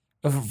it?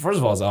 First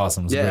of all, it's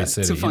awesome. It's a great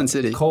city. It's a fun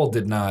city. Cold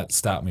did not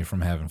stop me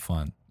from having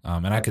fun.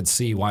 And I could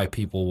see why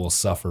people will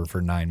suffer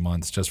for 9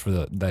 months just for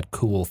that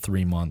cool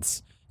 3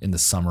 months in the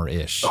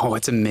summer-ish. Oh,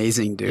 it's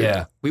amazing, dude.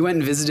 Yeah. We went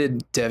and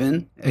visited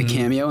Devon at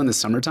Cameo in the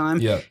summertime.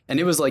 Yeah. And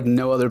it was like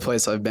no other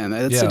place I've been.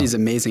 That city's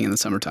amazing in the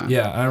summertime.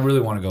 Yeah, I really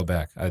want to go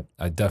back.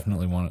 I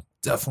definitely want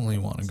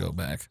to go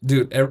back.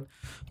 Dude, I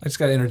just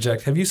got to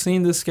interject. Have you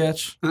seen this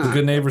sketch? The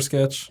Good Neighbor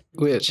sketch?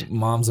 Which?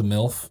 Mom's a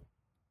MILF?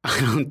 I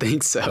don't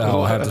think so.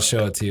 Oh, I'll have to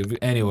show it to you.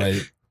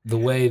 Anyway, the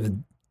way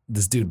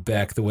this dude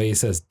Beck, the way he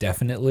says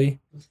definitely,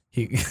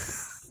 he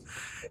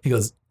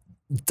goes,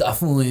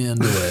 definitely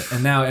into it.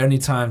 And now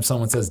anytime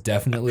someone says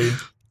definitely,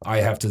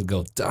 I have to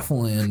go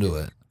definitely into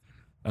it.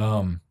 I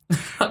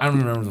don't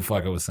remember what the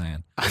fuck I was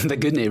saying. The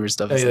Good Neighbor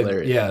stuff is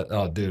hilarious. Yeah.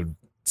 Oh, dude.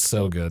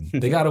 So good.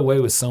 They got away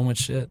with so much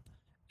shit.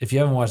 If you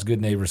haven't watched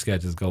Good Neighbor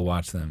sketches, go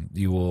watch them.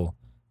 You will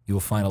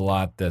find a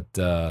lot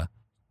that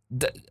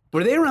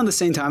were they around the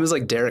same time as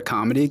like Derek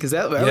Comedy? Because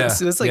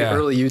that's like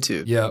early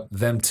YouTube. Yeah,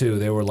 them too.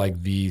 They were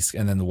like these,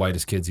 and then the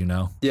whitest kids you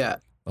know. Yeah.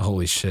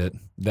 Holy shit.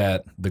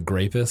 The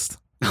Grapist.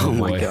 Oh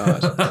my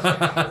gosh.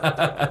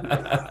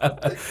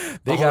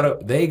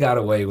 They got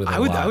away with a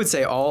lot. I would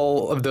say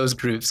all of those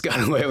groups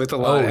got away with a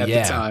lot at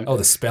the time. Oh,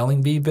 the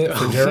spelling bee bit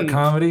for Derek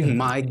Comedy?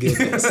 My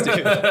goodness,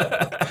 dude.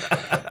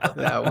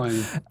 That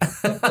one.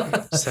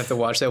 Just have to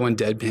watch that one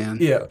deadpan.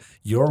 Yeah.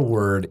 Your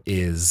word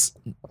is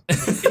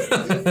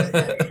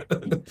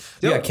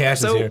yeah,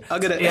 Cash is here. I'll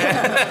get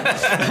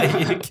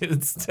it. You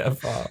can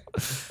step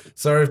off.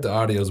 Sorry if the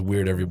audio is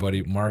weird,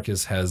 everybody.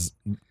 Marcus has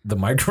the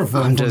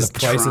microphone. I'm just The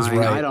Price is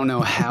Right. I don't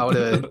know how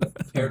to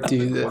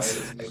do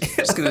this. I'm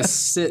just gonna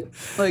sit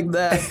like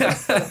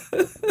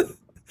that.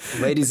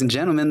 Ladies and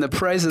gentlemen, The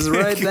Price is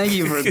Right. Thank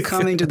you for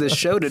coming to the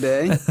show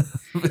today.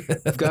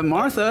 We've got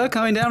Martha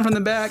coming down from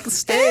the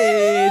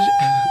backstage.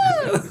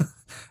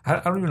 I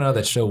don't even know how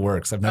that show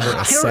works. I've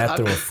never sat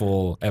through a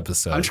full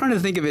episode. I'm trying to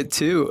think of it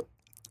too.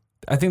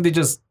 I think they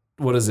just,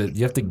 what is it?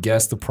 You have to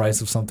guess the price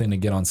of something to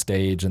get on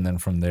stage, and then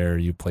from there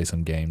you play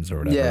some games or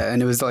whatever. Yeah,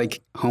 and it was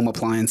like home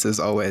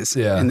appliances always.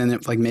 Yeah. And then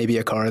like maybe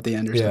a car at the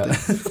end or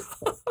something.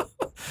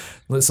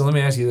 So let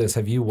me ask you this.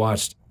 Have you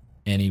watched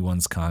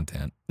anyone's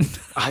content?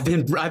 I've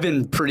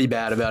been pretty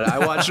bad about it. I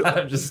watched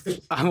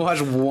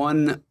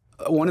one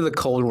of the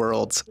Cold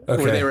Worlds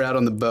where they were out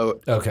on the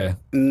boat. Okay.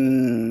 Other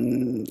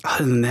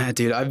than that,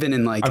 dude, I've been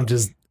in like a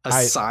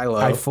silo.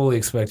 I fully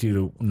expect you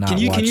to not watch.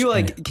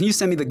 Can you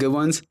send me the good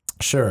ones?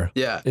 Sure.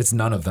 Yeah. It's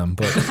none of them,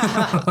 but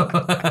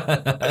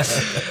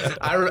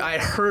I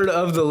heard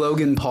of the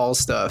Logan Paul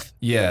stuff.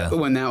 Yeah.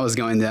 When that was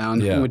going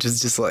down, which is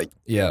just like,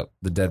 yeah,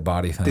 the dead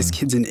body thing. This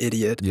kid's an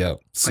idiot. Yeah,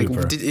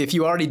 super. Like, if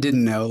you already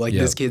didn't know, like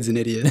this kid's an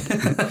idiot.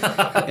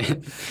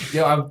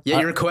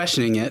 You're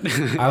questioning it.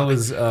 I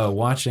was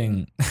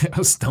watching. I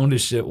was stoned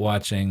as shit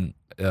watching.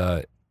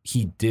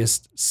 He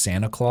dissed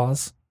Santa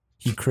Claus.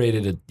 He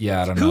created a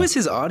I don't know. Who is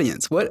his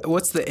audience?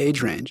 What's the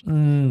age range?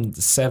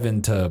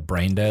 7 to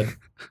brain dead.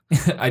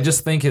 I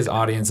just think his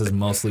audience is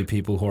mostly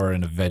people who are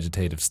in a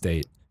vegetative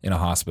state in a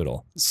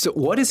hospital. So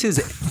what is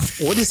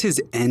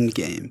his end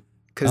game?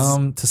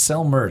 To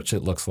sell merch,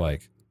 it looks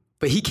like.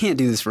 But he can't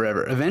do this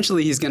forever.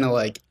 Eventually, he's gonna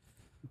like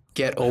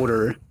get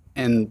older,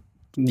 and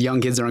young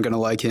kids aren't gonna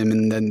like him,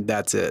 and then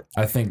that's it.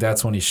 I think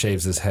that's when he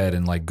shaves his head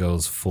and like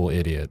goes full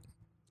idiot.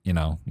 You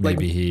know,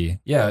 maybe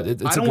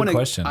it's a good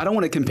question. I don't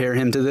want to compare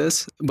him to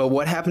this, but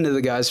what happened to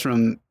the guys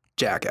from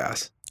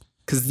Jackass?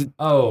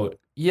 So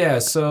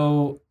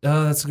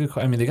that's a good question.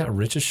 I mean, they got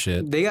rich as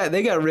shit. They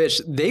got rich.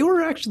 They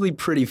were actually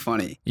pretty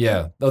funny.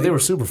 Yeah. Oh, they were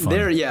super funny.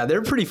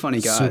 They're pretty funny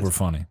guys. Super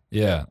funny.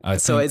 Yeah.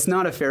 So it's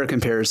not a fair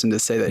comparison to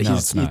say that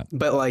it's not.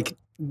 But like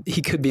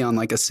he could be on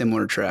like a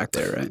similar track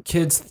there, right?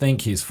 Kids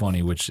think he's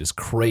funny, which is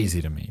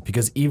crazy to me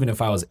because even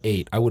if I was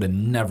 8, I would have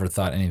never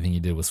thought anything he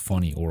did was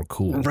funny or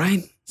cool.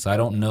 Right. So I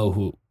don't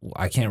know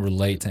I can't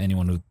relate to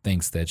anyone who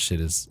thinks that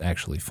shit is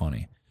actually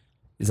funny.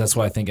 That's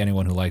why I think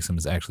anyone who likes him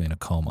is actually in a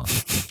coma.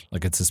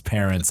 Like it's his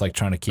parents like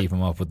trying to keep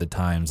him up with the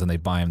times, and they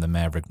buy him the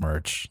Maverick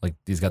merch. Like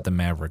he's got the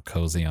Maverick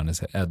cozy on his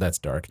head. That's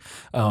dark.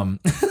 They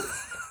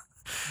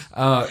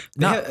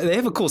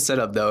have a cool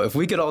setup though. If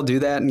we could all do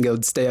that and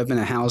go stay up in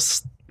a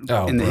house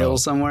in the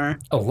hills somewhere.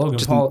 Oh, Logan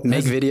Paul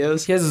make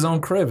videos. He has his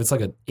own crib. It's like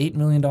an $8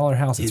 million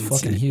house. It's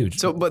fucking huge.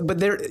 So, but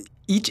they're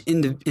each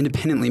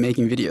independently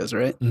making videos,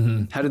 right?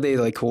 Mm-hmm. How do they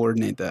like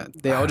coordinate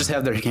that? They all just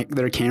have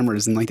their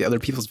cameras and like the other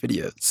people's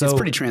videos. So it's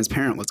pretty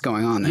transparent what's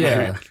going on there.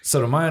 Yeah. So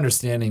to my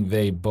understanding,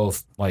 they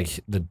both like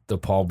the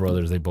Paul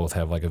brothers. They both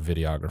have like a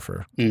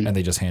videographer, and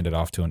they just hand it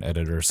off to an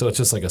editor. So it's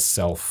just like a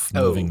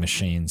self-moving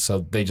machine.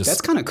 So they just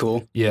that's kind of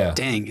cool. Yeah.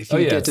 Dang, if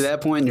you get to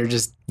that point, you're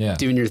just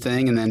doing your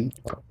thing, and then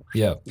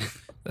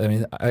I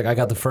mean, I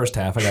got the first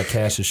half. I got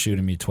Cash is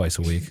shooting me twice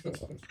a week.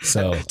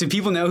 So do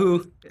people know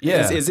who?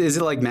 Yeah. Is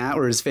it like Matt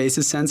where his face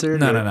is censored?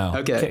 No.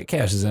 Okay.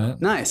 Cash is in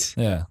it. Nice.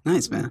 Yeah.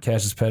 Nice, man.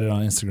 Cash is petted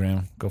on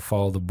Instagram. Go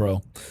follow the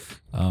bro.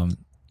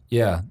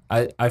 Yeah,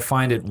 I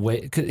find it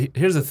way.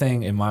 Here's the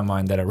thing in my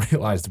mind that I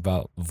realized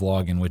about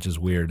vlogging, which is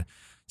weird.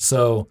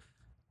 So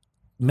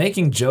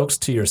making jokes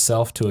to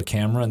yourself to a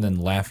camera and then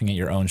laughing at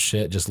your own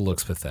shit just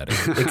looks pathetic.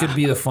 It could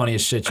be the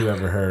funniest shit you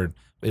ever heard.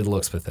 It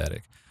looks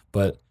pathetic.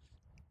 But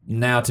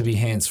now to be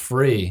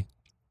hands-free,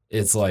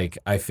 it's like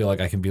I feel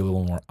like I can be a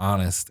little more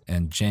honest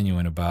and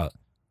genuine about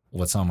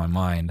what's on my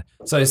mind.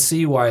 So I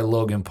see why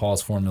Logan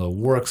Paul's formula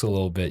works a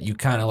little bit. You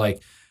kind of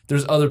like,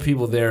 there's other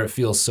people there. It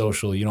feels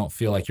social. You don't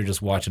feel like you're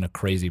just watching a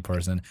crazy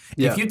person.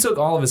 Yeah. If you took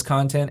all of his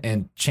content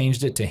and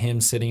changed it to him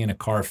sitting in a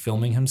car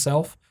filming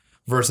himself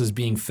versus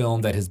being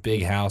filmed at his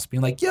big house,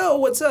 being like, yo,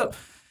 what's up?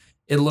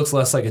 It looks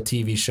less like a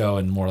TV show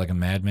and more like a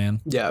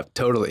madman. Yeah,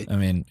 totally. I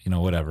mean,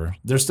 whatever.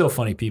 There's still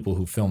funny people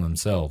who film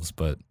themselves,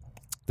 but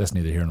that's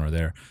neither here nor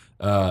there.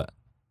 I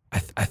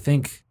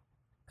think,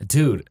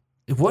 dude,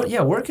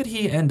 where could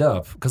he end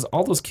up? Because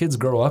all those kids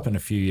grow up in a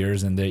few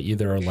years and they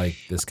either are like,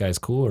 this guy's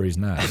cool or he's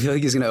not. I feel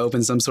like he's going to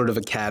open some sort of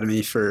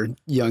academy for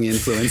young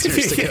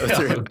influencers to go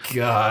through. Oh,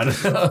 God.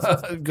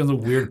 Because a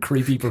weird,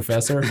 creepy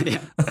professor.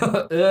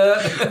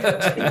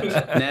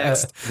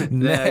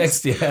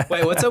 Next, yeah.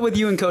 Wait, what's up with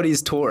you and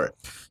Cody's tour?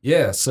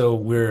 Yeah, so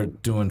we're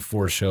doing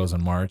 4 shows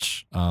in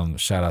March.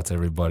 Shout out to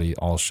everybody.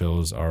 All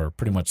shows are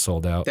pretty much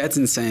sold out. That's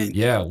insane.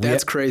 Yeah.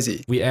 That's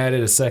crazy. We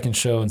added a second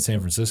show in San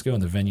Francisco,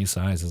 and the venue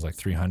size is like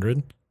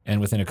 300. And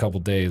within a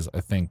couple days,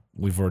 I think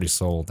we've already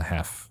sold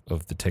half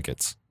of the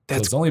tickets. So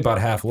it's only about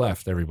half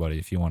left, everybody,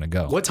 if you want to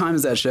go. What time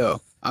is that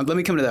show? Let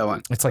me come to that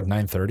one. It's like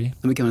 9:30.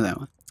 Let me come to that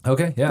one.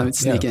 Okay, yeah. Let me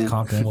sneak in.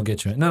 Compton, we'll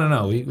get you in.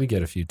 No. We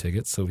get a few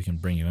tickets so we can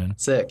bring you in.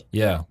 Sick.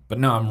 Yeah, but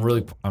no, I'm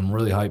really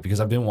hyped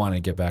because I've been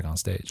wanting to get back on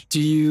stage.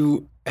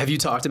 Have you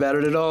talked about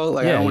it at all?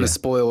 Like, I don't want to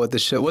spoil what the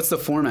show. What's the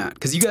format?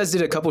 Because you guys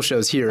did a couple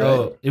shows here, right?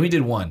 Oh, we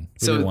did one.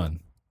 We did one.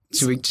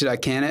 Should I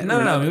can it?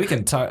 No. I mean, we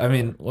can talk. I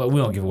mean, we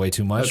don't give away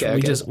too much.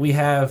 We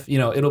have,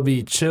 it'll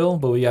be chill,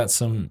 but we got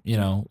some,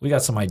 we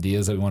got some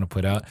ideas that we want to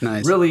put out.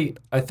 Nice. Really,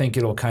 I think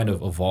it'll kind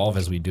of evolve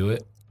as we do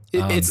it.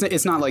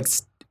 It's not like,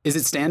 is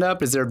it stand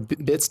up? Is there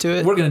bits to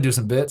it? We're gonna do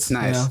some bits.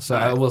 Nice. So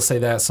I will say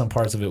that some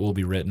parts of it will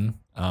be written.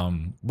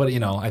 But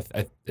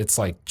it's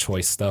like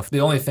choice stuff.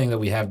 The only thing that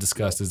we have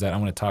discussed is that I'm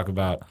gonna talk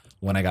about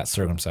when I got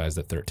circumcised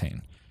at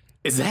 13.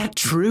 Is that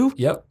true?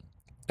 Yep.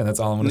 And that's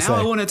all I'm going to say.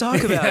 Now I want to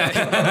talk about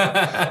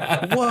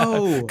it.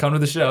 Whoa. Come to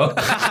the show.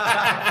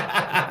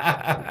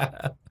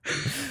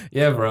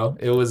 Yeah, bro.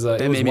 It was that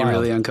made me wild.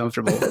 really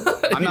uncomfortable.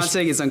 I'm not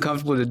saying it's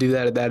uncomfortable to do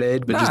that at that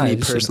age, but just me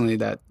personally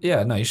that.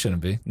 Yeah, no, you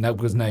shouldn't be. No,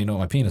 because now you know what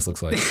my penis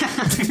looks like.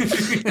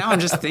 Now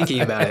I'm just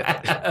thinking about it.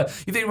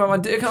 You think about my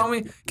dick,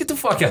 homie? Get the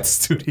fuck out the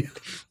studio.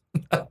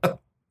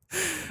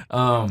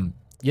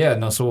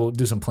 So we'll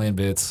do some plain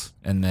bits,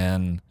 and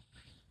then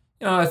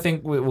I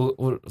think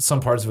we'll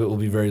some parts of it will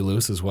be very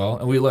loose as well,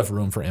 and we left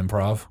room for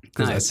improv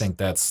because I think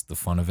that's the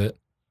fun of it.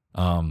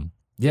 I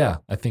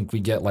think we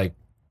get like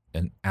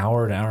an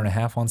hour and a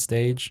half on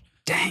stage.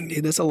 Dang,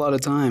 dude, that's a lot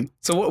of time.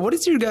 So what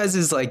is your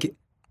guys' like?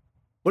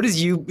 What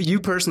is you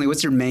personally?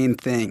 What's your main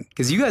thing?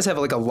 Because you guys have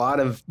like a lot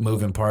of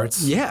moving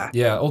parts. Yeah.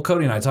 Yeah. Well,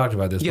 Cody and I talked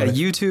about this. You got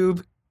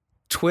YouTube,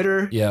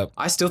 Twitter. Yeah.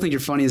 I still think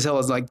you're funny as hell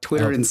as like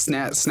Twitter and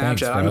Snapchat.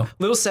 Thanks, I'm a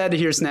little sad to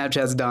hear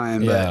Snapchat's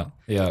dying. But.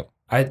 Yeah.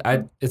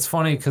 It's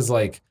funny because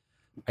like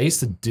I used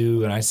to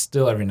do, and I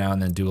still every now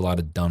and then do a lot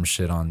of dumb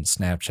shit on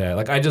Snapchat.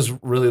 Like I just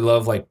really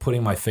love like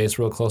putting my face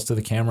real close to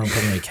the camera and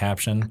putting a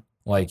caption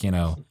like,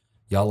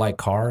 y'all like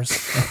cars?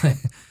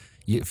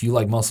 If you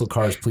like muscle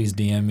cars, please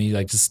DM me,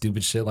 like just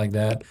stupid shit like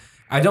that.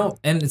 I don't,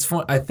 and it's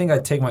fun. I think I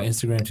take my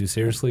Instagram too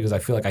seriously because I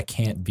feel like I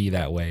can't be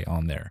that way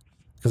on there.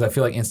 Because I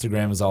feel like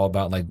Instagram is all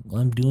about like,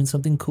 I'm doing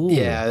something cool.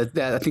 Yeah,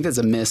 I think that's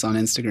a miss on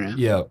Instagram.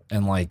 Yeah,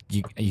 and like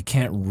you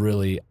can't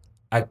really,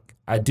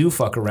 I do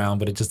fuck around,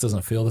 but it just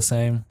doesn't feel the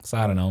same. So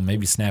I don't know,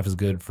 maybe Snap is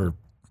good for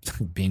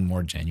being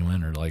more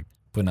genuine or like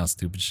putting out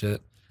stupid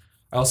shit.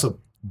 I also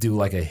do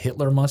like a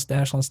Hitler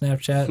mustache on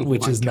Snapchat,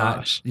 which is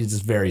not, it's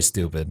just very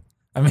stupid.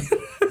 I mean,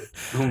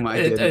 oh my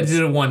goodness. I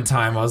did it one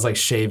time. I was like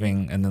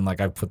shaving and then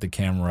like I put the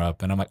camera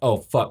up and I'm like, oh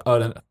fuck.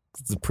 Oh,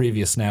 the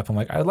previous snap. I'm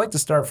like, I'd like to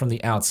start from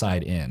the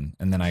outside in.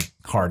 And then I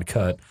hard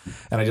cut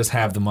and I just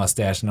have the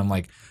mustache and I'm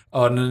like,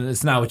 oh, no,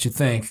 it's not what you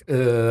think.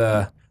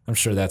 I'm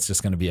sure that's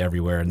just going to be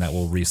everywhere and that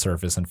will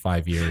resurface in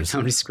 5 years. How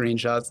many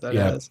screenshots that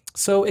has?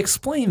 So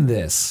explain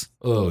this.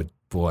 Oh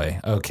boy.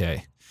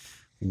 Okay.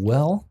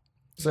 Well,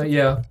 so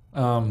yeah.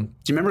 Do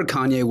you remember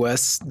Kanye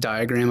West's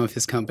diagram of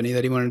his company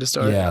that he wanted to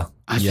start? Yeah.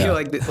 I feel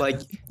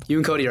like you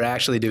and Cody are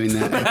actually doing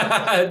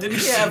that. Didn't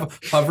he have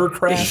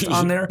hovercraft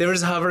on there? There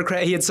was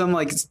hovercraft. He had some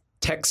like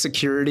tech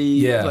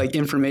security, like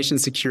information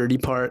security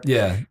part.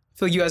 Yeah. I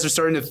feel like you guys are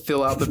starting to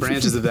fill out the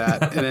branches of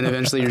that, and then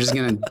eventually you're just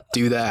going to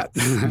do that.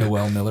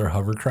 Noel Miller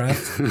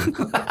hovercraft.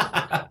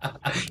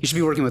 You should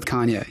be working with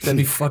Kanye. That'd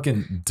be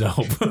fucking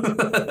dope.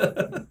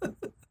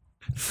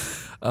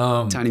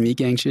 Tiny Meat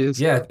Gang shoes.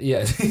 Yeah.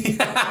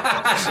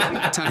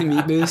 Tiny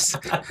Meat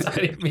boost.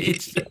 Tiny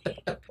Meat.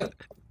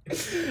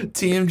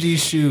 TMG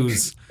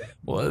shoes.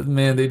 Well,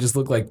 man, they just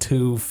look like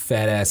two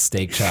fat ass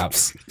steak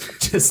chops.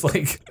 Just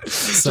like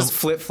just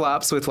flip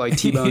flops with like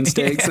T-bone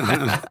steaks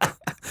on them.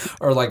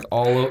 Or like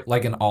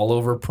an all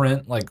over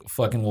print. Like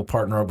fucking we'll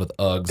partner up with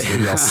Uggs. They'll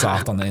be all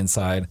soft on the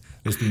inside.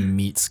 Just be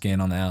meat skin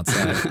on the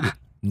outside.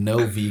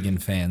 No vegan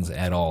fans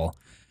at all.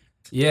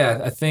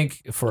 Yeah, I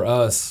think for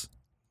us,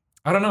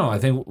 I don't know. I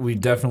think we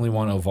definitely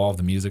want to evolve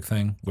the music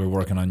thing. We're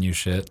working on new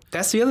shit.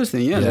 That's the other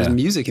thing. Yeah, there's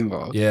music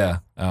involved. Yeah.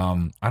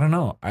 I don't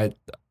know.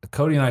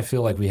 Cody and I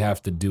feel like we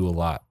have to do a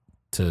lot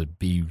to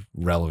be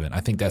relevant.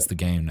 I think that's the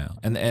game now.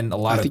 And a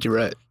lot I think you're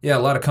right. Yeah, a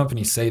lot of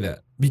companies say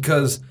that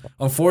because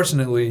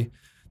unfortunately,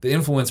 the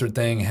influencer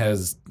thing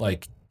has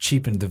like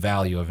cheapened the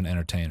value of an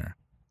entertainer.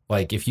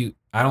 Like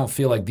I don't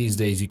feel like these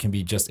days you can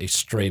be just a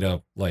straight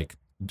up like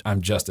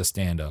I'm just a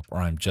stand-up or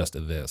I'm just a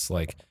this.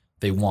 Like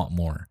they want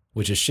more,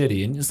 which is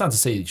shitty. And it's not to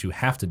say that you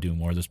have to do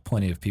more. There's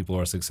plenty of people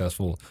who are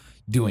successful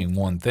doing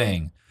one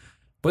thing.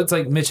 But it's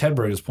like Mitch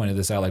Hedberg has pointed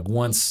this out. Like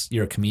once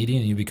you're a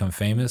comedian and you become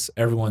famous,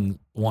 everyone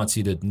wants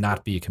you to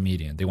not be a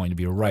comedian. They want you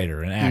to be a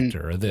writer, an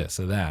actor, or this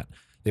or that.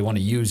 They want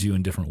to use you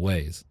in different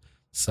ways.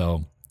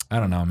 So I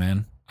don't know,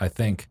 man. I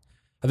think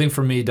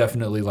for me,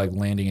 definitely like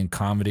landing in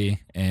comedy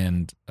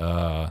and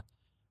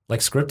like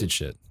scripted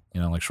shit. You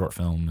know, like short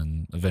film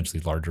and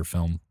eventually larger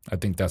film. I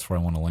think that's where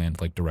I want to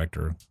land, like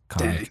director,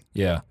 comic. Dang.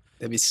 Yeah.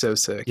 That'd be so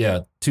sick.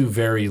 Yeah, two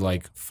very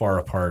like far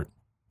apart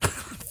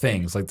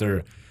things. Like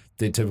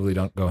they typically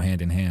don't go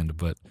hand in hand,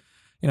 but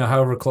you know,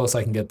 however close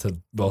I can get to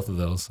both of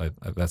those,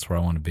 that's where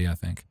I want to be, I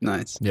think.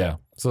 Nice. Yeah.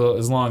 So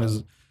as long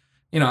as,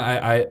 you know,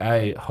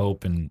 I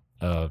hope and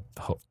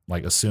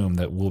like assume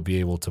that we'll be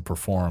able to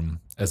perform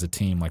as a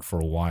team like for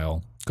a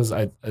while, because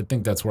I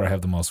think that's where I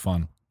have the most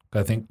fun.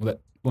 I think that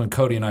when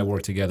Cody and I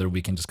work together,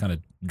 we can just kind of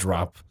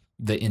drop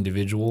the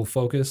individual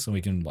focus and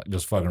we can like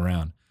just fuck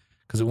around.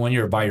 Because when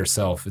you're by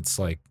yourself, it's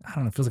like, I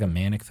don't know, it feels like a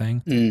manic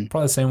thing.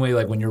 Probably the same way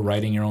like when you're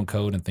writing your own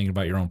code and thinking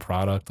about your own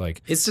product.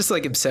 Like it's just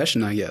like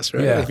obsession, I guess,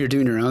 right? Yeah. If you're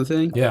doing your own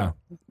thing. Yeah.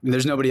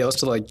 There's nobody else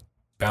to like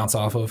bounce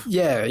off of.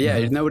 Yeah.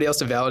 There's nobody else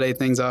to validate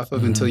things off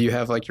of until you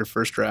have like your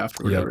first draft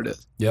or whatever it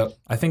is. Yep.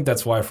 I think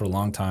that's why for a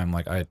long time,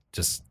 like I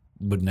just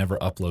would never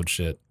upload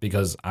shit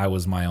because I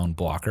was my own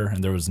blocker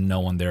and there was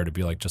no one there to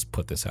be like, just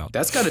put this out.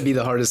 That's got to be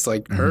the hardest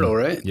like hurdle,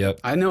 right?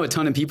 Yep. I know a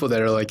ton of people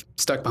that are like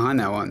stuck behind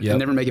that one and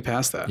never make it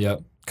past that.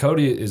 Yep.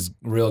 Cody is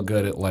real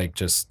good at like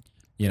just,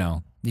 you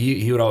know,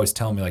 he would always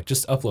tell me like,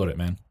 just upload it,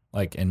 man.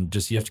 Like, and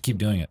just, you have to keep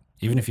doing it,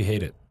 even if you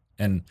hate it.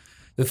 And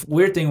the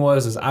weird thing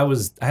was I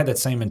had that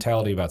same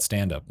mentality about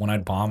stand up. When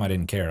I'd bomb, I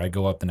didn't care. I'd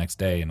go up the next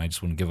day and I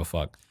just wouldn't give a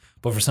fuck.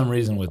 But for some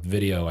reason with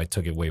video, I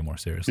took it way more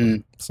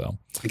seriously. So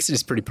it's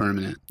just pretty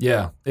permanent.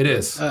 Yeah, it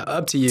is.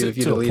 Up to you if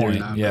you delete it or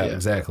not. Yeah,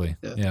 exactly.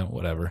 Yeah,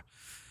 whatever.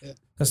 Yeah.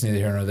 That's neither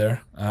here nor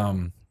there.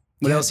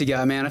 What else you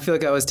got, man? I feel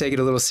like I always take it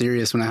a little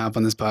serious when I hop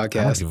on this podcast.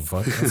 I don't give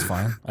a fuck. That's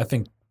fine. I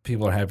think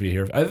people are happy to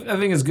hear. I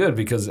think it's good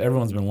because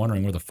everyone's been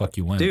wondering where the fuck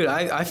you went. Dude,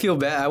 I feel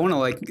bad. I want to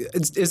like,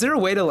 is there a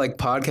way to like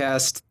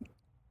podcast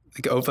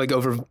like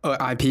over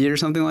IP or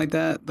something like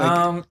that?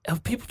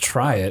 Like, people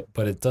try it,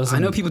 but it doesn't. I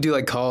know people do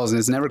like calls and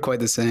it's never quite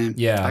the same.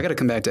 Yeah. I got to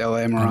come back to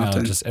LA more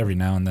often. Just every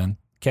now and then.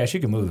 Cash, you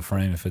can move the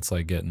frame if it's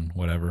like getting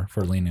whatever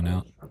for leaning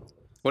out.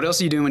 What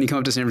else are you doing when you come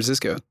up to San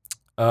Francisco?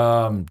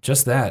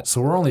 Just that. So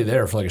we're only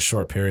there for like a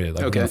short period.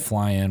 Like we're gonna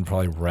fly in,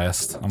 probably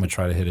rest. I'm gonna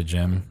try to hit a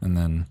gym and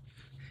then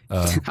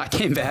I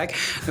came back.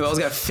 Noel's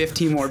got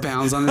 15 more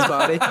pounds on his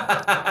body.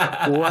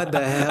 What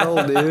the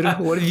hell, dude?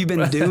 What have you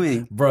been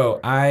doing?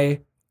 Bro,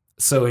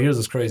 so here's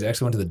what's crazy. I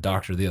actually went to the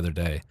doctor the other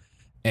day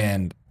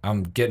and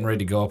I'm getting ready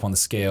to go up on the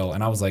scale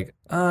and I was like,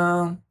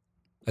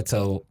 I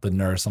tell the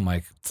nurse, I'm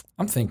like,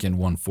 I'm thinking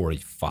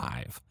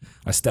 145.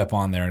 I step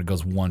on there and it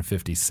goes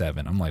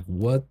 157. I'm like,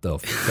 what the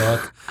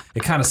fuck?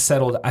 It kind of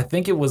settled. I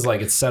think it was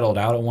like it settled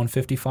out at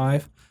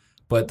 155.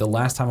 But the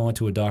last time I went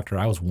to a doctor,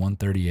 I was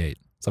 138.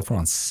 So I put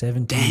on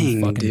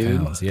 17 fucking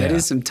pounds. Yeah. That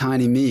is some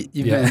tiny meat.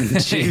 You've been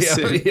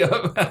juicing.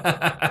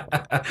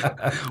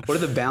 What are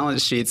the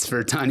balance sheets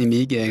for Tiny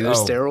Meat Gang? There's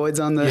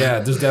steroids on the... Yeah,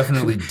 there's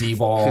definitely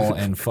D-ball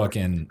and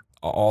fucking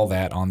all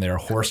that on there.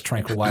 Horse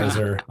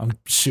tranquilizer. I'm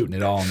shooting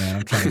it all, man.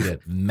 I'm trying to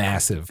get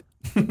massive.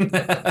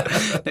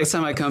 Next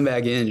time I come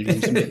back in, you're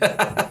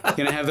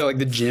gonna have like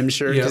the gym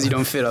shirt because you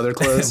don't fit other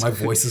clothes. My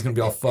voice is gonna be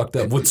all fucked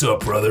up. What's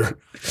up, brother?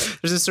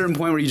 There's a certain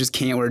point where you just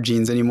can't wear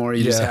jeans anymore.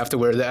 You just have to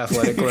wear the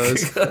athletic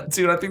clothes.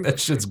 Dude, I think that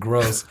shit's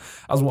gross.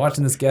 I was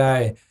watching this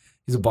guy.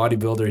 He's a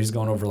bodybuilder. He's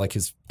going over like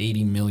his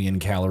 80 million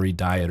calorie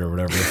diet or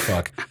whatever the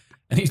fuck.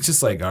 And he's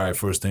just like, all right,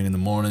 first thing in the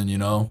morning, you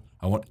know,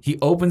 he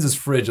opens his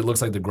fridge. It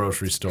looks like the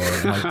grocery store.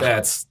 I'm like,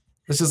 that's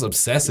just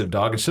obsessive,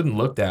 dog. It shouldn't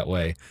look that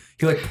way.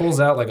 He like pulls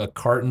out like a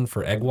carton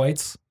for egg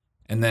whites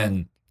and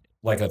then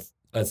like a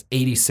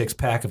 86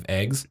 pack of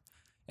eggs.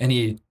 And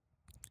he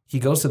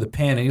goes to the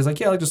pan and he's like,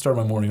 yeah, I like to start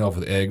my morning off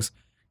with eggs.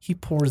 He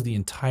pours the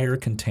entire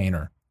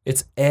container.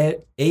 It's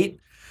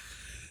eight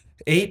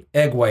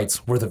egg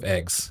whites worth of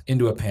eggs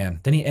into a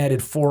pan. Then he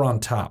added 4 on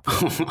top.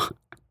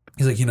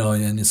 He's like,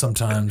 and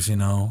sometimes,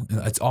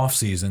 it's off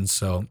season,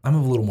 so I'm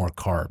a little more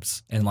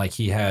carbs. And like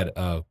he had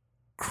a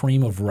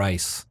cream of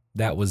rice.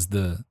 That was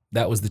the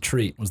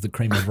treat, was the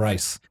cream of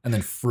rice, and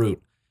then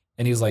fruit.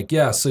 And he's like,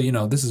 yeah, so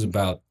this is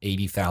about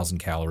 80,000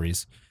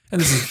 calories.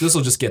 And this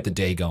will just get the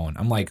day going.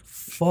 I'm like,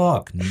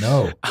 fuck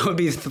no. I would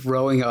be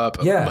throwing up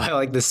by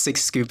like the 6th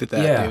scoop at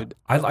that, dude.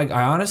 I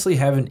honestly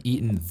haven't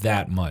eaten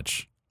that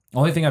much.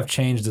 Only thing I've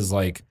changed is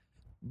like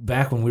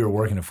back when we were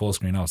working at full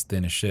screen, I was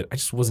thin as shit. I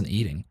just wasn't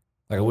eating.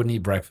 Like I wouldn't eat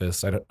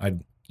breakfast.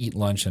 I'd eat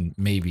lunch and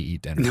maybe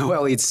eat dinner.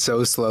 Noel eats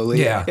so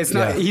slowly. Yeah. It's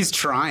not, he's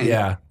trying.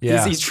 Yeah.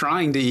 He's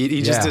trying to eat.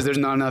 He just there's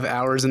not enough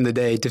hours in the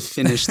day to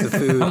finish the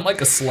food. I'm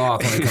like a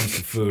sloth when it comes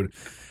to food.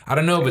 I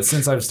don't know, but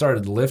since I've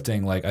started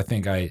lifting, like I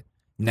think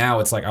now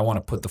it's like I want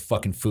to put the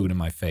fucking food in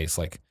my face.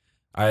 Like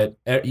I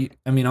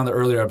mean, on the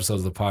earlier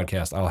episodes of the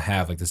podcast, I'll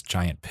have like this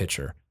giant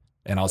pitcher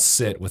and I'll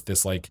sit with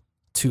this like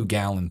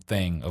 2-gallon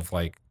thing of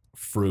like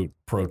fruit,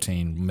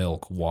 protein,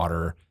 milk,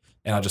 water,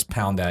 and I'll just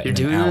pound that in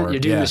an hour.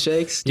 You're doing the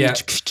shakes? Yeah.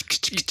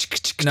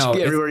 No,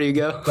 everywhere you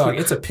go. Dog,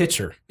 it's a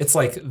pitcher. It's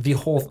like the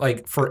whole,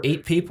 like for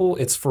 8 people,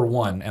 it's for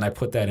 1, and I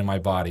put that in my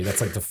body.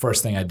 That's like the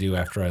first thing I do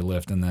after I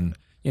lift, and then,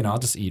 I'll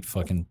just eat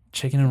fucking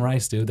chicken and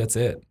rice, dude. That's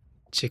it.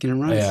 Chicken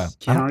and rice? Yeah.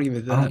 Can't argue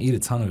with that. I don't eat a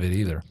ton of it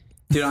either.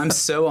 Dude, I'm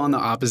so on the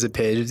opposite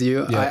page of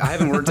you. Yeah. I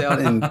haven't worked out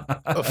in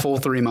a full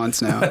 3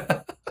 months now.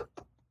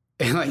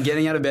 And like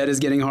getting out of bed is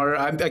getting harder.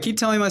 I keep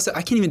telling myself,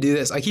 I can't even do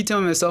this. I keep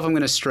telling myself I'm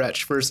going to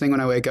stretch first thing when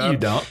I wake up. You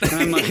don't. And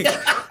I'm like,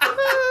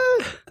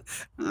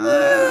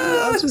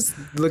 I'll just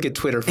look at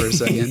Twitter for a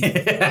second.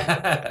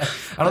 Yeah.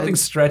 I don't think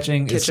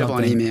stretching is something.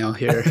 Catch up on email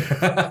here.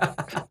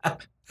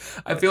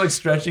 I feel like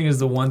stretching is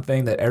the one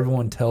thing that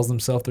everyone tells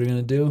themselves they're going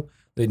to do.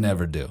 They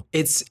never do.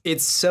 It's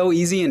so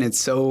easy and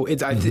it's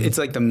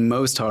like the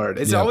most hard.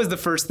 It's always the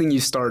first thing you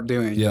start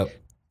doing. Yep.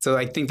 So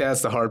I think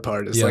that's the hard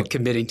part is like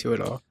committing to it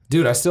all.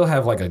 Dude, I still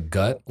have like a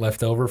gut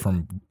left over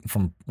from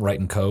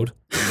writing code.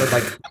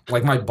 But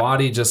like my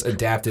body just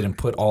adapted and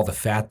put all the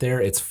fat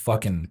there. It's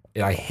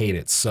I hate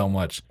it so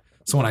much.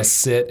 So when I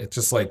sit, it's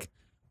just like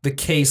the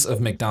case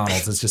of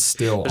McDonald's is just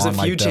still There's on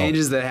my belt. There's a few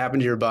changes that happen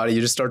to your body. You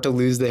just start to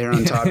lose the hair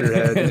on top of your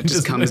head and it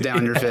just comes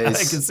down your face.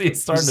 I can see it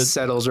starting to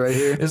settles right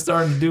here. It's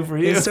starting to do for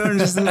you. It's starting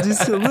just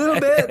a little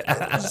bit.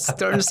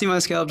 Starting to see my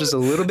scalp just a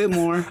little bit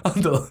more.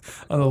 On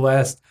the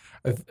last,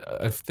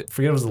 I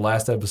forget it was the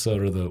last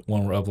episode or the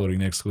one we're uploading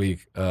next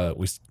week.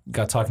 We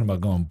got talking about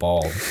going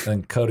bald,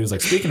 and Cody was like,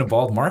 "Speaking of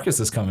bald,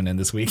 Marcus is coming in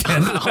this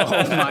weekend."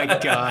 Oh my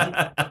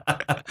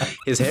god,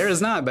 his hair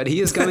is not, but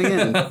he is coming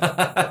in.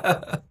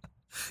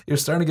 You're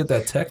starting to get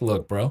that tech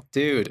look, bro.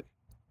 Dude,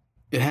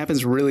 it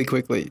happens really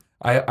quickly.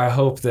 I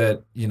hope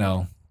that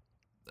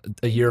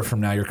a year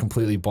from now you're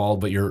completely bald,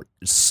 but you're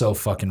so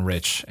fucking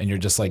rich and you're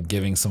just like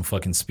giving some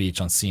fucking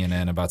speech on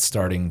CNN about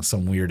starting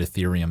some weird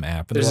Ethereum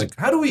app. And they're like,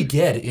 how do we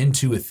get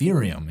into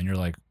Ethereum? And you're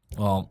like,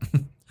 well,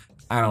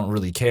 I don't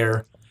really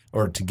care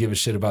or to give a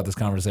shit about this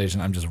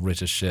conversation. I'm just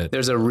rich as shit.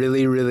 There's a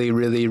really, really,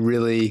 really,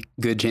 really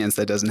good chance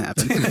that doesn't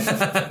happen.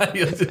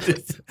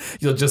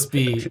 You'll just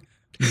be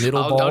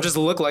middle bald. I'll just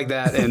look like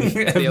that and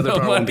the other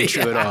part won't be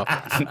true at all.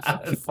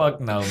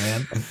 Fuck no,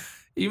 man.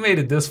 You made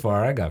it this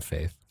far. I got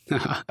faith.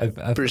 I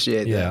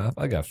appreciate that. Yeah,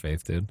 I got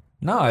faith, dude.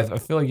 No, I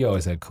feel like you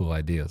always had cool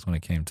ideas when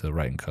it came to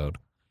writing code.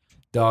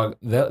 Dog,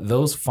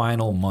 those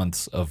final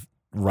months of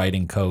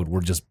writing code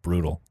were just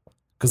brutal.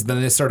 Because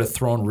then they started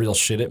throwing real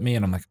shit at me,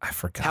 and I'm like, I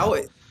forgot. How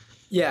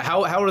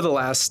were the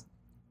last...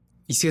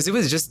 Because it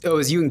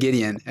was you and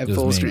Gideon at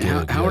full screen.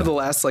 How were the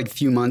last like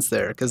few months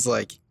there? Because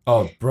like...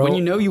 Oh, bro. When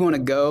you want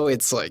to go,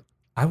 it's like...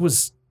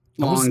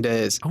 long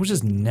days. I was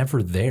just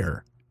never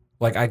there.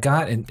 Like, I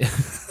got in...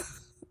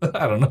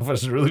 I don't know if I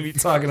should really be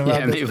talking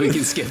about this. Maybe we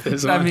can skip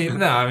this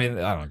one.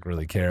 I don't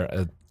really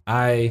care.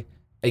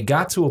 It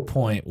got to a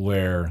point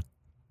where,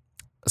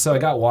 so I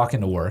got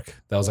walking to work.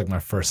 That was like my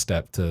first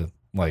step to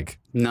like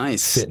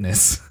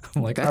fitness.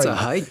 I'm like, that's a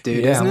hike,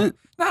 dude, isn't it?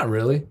 Not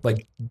really.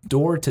 Like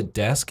door to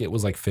desk, it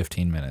was like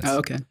 15 minutes. Oh,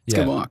 okay. It's a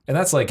good walk. And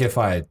that's like if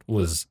I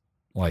was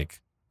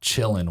like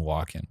chilling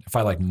walking. If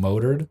I like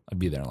motored, I'd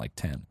be there in like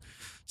 10.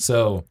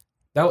 So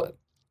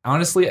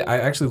honestly, I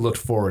actually looked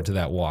forward to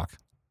that walk.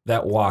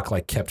 That walk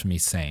like kept me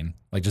sane,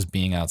 like just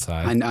being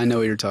outside. I know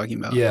what you're talking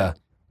about. Yeah.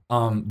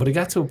 But it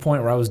got to a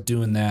point where I was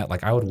doing that.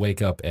 Like I would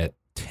wake up at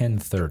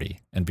 10:30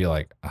 and be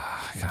like, I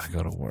gotta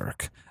go to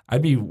work.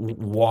 I'd be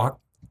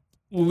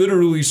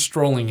literally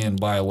strolling in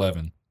by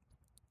 11,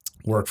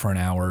 work for an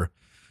hour,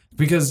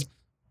 because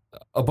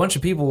a bunch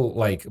of people,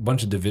 like a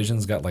bunch of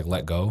divisions got like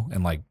let go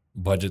and like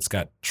budgets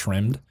got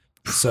trimmed.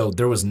 So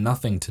there was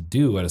nothing to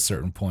do at a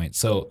certain point.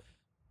 So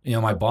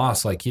my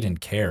boss, like, he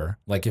didn't care.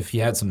 Like, if he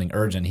had something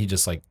urgent, he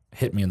just, like,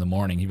 hit me in the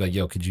morning. He'd be like,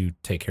 yo, could you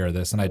take care of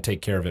this? And I'd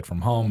take care of it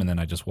from home, and then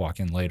I'd just walk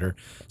in later.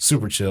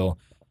 Super chill.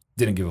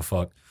 Didn't give a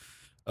fuck.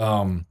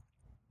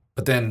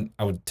 But then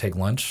I would take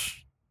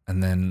lunch,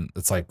 and then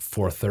it's, like,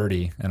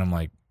 4:30, and I'm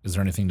like, is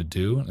there anything to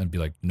do? And I'd be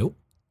like, nope.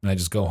 And I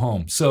just go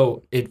home.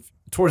 So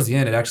towards the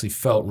end, it actually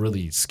felt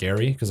really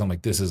scary, because I'm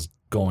like, this is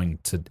going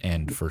to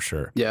end for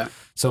sure. Yeah.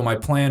 So my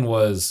plan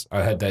was,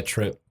 I had that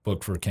trip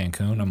booked for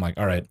Cancun. I'm like,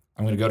 all right,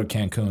 I'm going to go to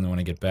Cancun. And when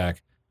I get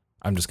back,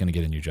 I'm just going to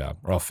get a new job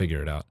or I'll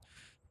figure it out.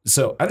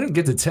 So I didn't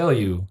get to tell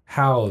you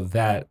how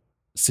that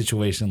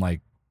situation,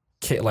 like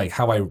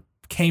how I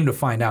came to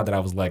find out that I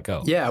was let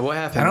go. Yeah, what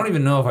happened? I don't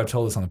even know if I've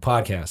told this on the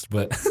podcast,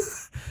 but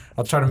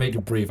I'll try to make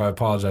it brief. I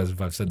apologize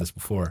if I've said this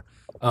before.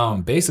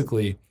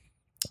 Basically,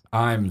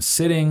 I'm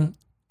sitting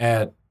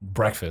at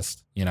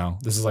breakfast. You know,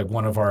 this is like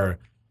one of our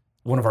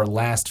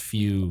last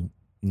few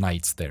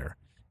nights there,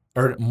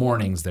 or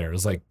mornings there. It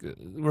was like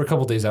we're a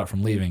couple days out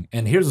from leaving,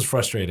 and here's what's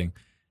frustrating: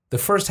 the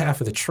first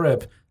half of the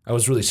trip, I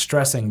was really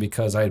stressing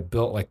because I had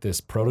built like this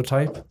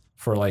prototype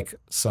for like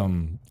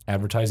some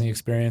advertising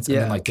experience, and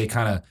then like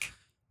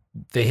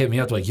they hit me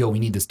up like, "Yo, we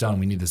need this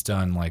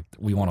done. Like,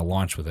 we want to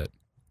launch with it."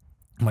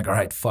 I'm like, "All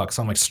right, fuck."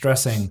 So I'm like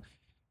stressing,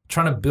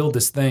 trying to build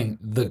this thing.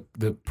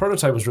 The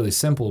prototype was really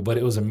simple, but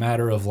it was a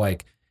matter of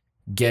like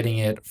getting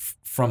it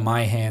from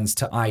my hands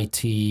to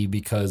IT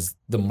because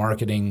the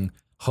marketing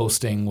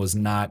hosting was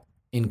not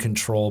in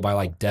control by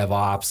like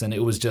DevOps, and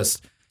it was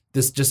just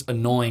this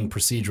annoying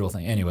procedural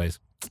thing. Anyways,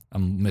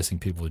 I'm missing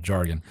people with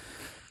jargon.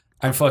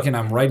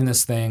 I'm writing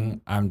this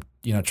thing. I'm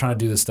trying to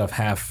do this stuff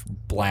half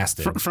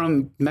blasted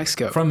from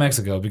Mexico. From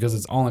Mexico because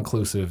it's all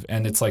inclusive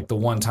and it's like the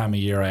one time a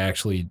year I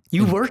actually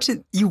You worked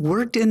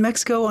in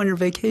Mexico on your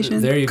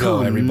vacation? There you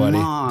go, everybody.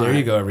 On. There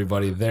you go,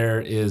 everybody.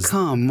 That is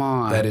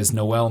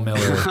Noel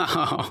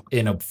Miller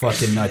in a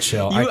fucking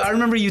nutshell. I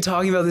remember you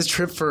talking about this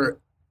trip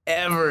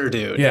forever,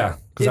 dude. Yeah.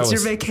 It's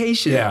your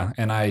vacation. Yeah,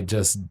 and I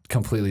just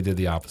completely did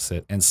the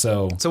opposite. And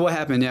so what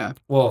happened? Yeah.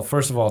 Well,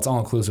 first of all, it's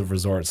all-inclusive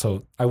resort,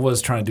 so I was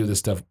trying to do this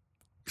stuff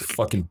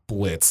fucking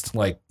blitzed.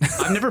 Like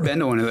I've never been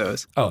to one of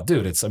those. Oh,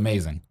 dude, it's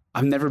amazing.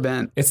 I've never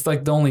been. It's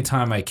like the only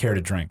time I care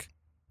to drink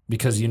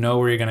because you know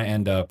where you're going to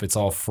end up. It's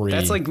all free.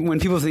 That's like when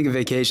people think of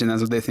vacation,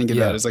 that's what they think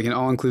about. It's like an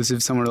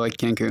all-inclusive somewhere like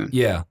Cancun.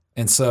 Yeah.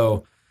 And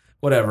so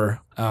whatever,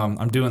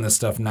 I'm doing this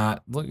stuff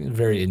not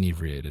very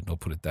inebriated, I'll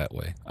put it that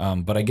way.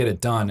 But I get it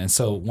done. And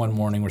so one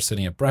morning we're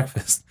sitting at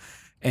breakfast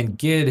and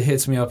Gid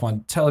hits me up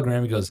on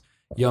Telegram. He goes,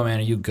 "Yo, man,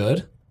 are you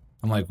good?"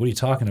 I'm like, "What are you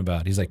talking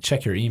about?" He's like,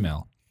 "Check your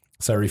email."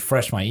 So I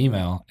refresh my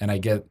email and I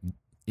get,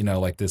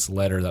 like this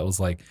letter that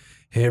was like,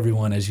 "Hey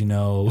everyone, as you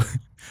know,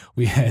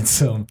 we had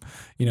some,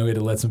 we had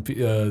to let some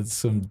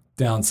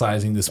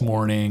downsizing this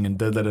morning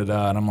and And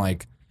I'm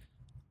like,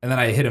 and then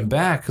I hit him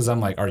back because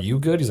I'm like, "Are you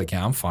good?" He's like,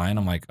 "Yeah, I'm fine."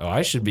 I'm like, "Oh,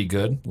 I should be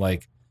good."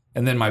 Like,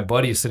 and then my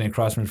buddy is sitting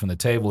across from me from the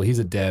table. He's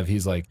a dev.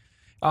 He's like,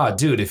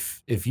 "Dude,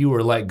 if you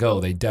were let go,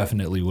 they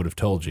definitely would have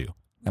told you."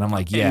 And I'm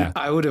like, "Yeah." And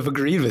I would have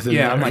agreed with him.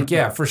 Yeah, I'm like,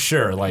 "Yeah, for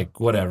sure." Like,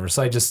 whatever.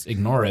 So I just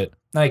ignore it.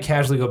 And I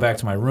casually go back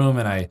to my room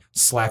and I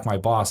slack my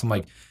boss. I'm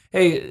like,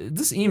 "Hey,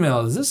 this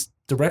email, does this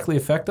directly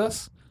affect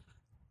us?"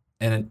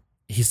 And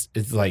he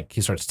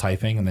starts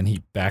typing and then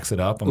he backs it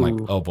up. I'm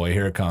like, "Oh boy,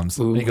 here it comes."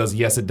 And he goes,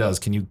 "Yes, it does.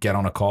 Can you get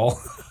on a call?"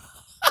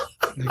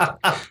 How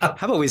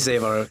about we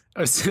save us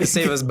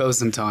both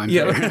some time?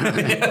 Yeah.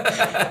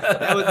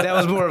 that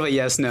was more of a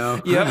yes,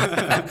 no.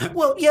 Yep.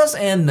 Well, yes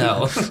and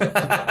no.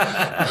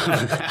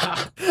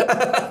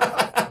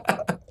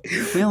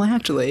 Well,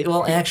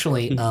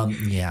 actually,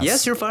 yes.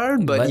 Yes, you're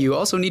fired, but you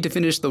also need to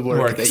finish the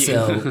work.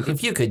 So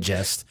if you could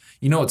just,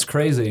 what's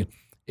crazy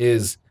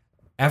is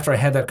after I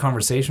had that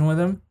conversation with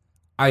him,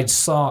 I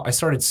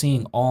started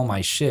seeing all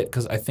my shit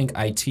because I think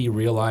IT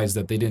realized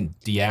that they didn't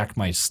deact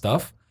my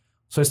stuff.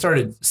 So I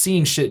started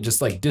seeing shit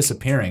just like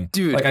disappearing.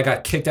 Dude. Like I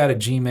got kicked out of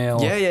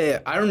Gmail. Yeah.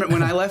 I remember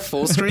when I left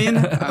full screen,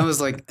 I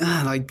was like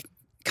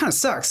kind of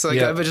sucks.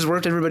 Like I just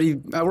worked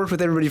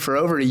with everybody for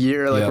over a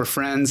year. Like we're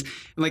friends. And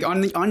like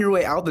on your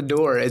way out the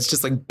door, it's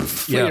just like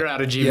you're out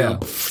of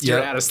Gmail,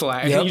 you're out of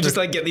Slack. And you just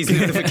like get these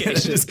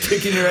notifications. Just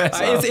kicking your ass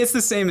off. It's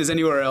the same as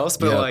anywhere else,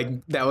 but like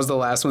that was the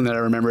last one that I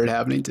remember it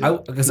happening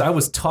to. Because I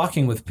was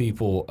talking with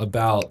people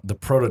about the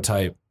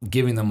prototype,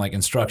 giving them like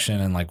instruction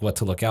and like what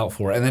to look out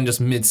for, and then just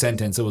mid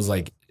sentence it was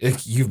like,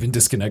 "You've been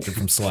disconnected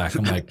from Slack."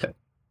 I'm like,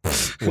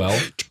 well,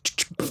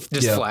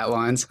 just flat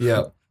lines.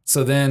 Yeah.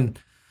 So then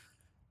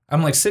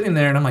I'm like sitting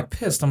there and I'm like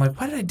pissed. I'm like,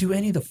 why did I do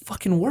any of the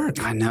fucking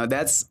work? I know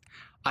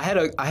I had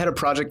a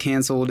project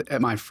canceled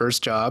at my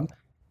first job,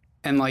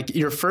 and like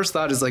your first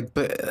thought is like,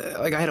 but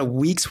like I had a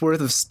week's worth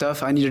of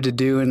stuff I needed to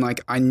do, and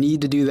like I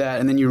need to do that,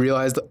 and then you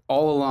realize that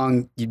all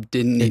along you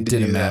didn't need to do that. It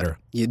didn't matter.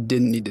 You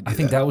didn't need to do that. I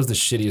think that was the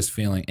shittiest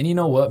feeling. And you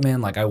know what,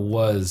 man? Like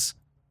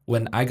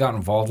when I got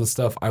involved with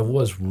stuff, I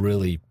was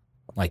really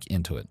like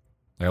into it.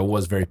 Like I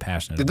was very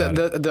passionate about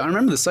it. I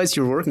remember the sites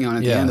you were working on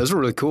at the end. Those were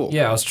really cool.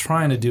 Yeah, I was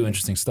trying to do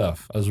interesting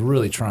stuff. I was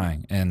really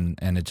trying, and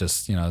it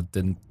just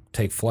didn't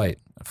take flight.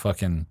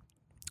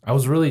 I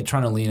was really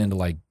trying to lean into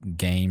like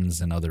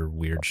games and other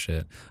weird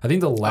shit. I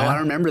think the last. I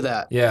remember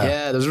that.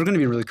 Yeah, those were going to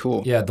be really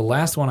cool. Yeah, the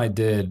last one I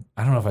did,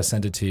 I don't know if I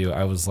sent it to you.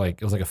 It was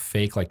like a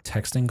fake like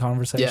texting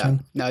conversation.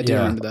 Yeah, no, I do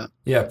remember that.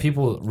 Yeah,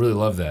 people really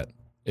love that.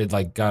 It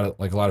like got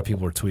like a lot of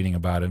people were tweeting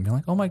about it and being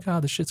like, "Oh my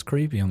god, this shit's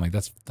creepy." I'm like,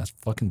 that's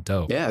fucking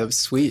dope. Yeah, it was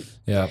sweet.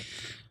 Yeah.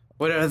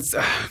 What else?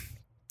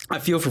 I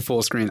feel for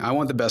Full Screen. I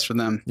want the best for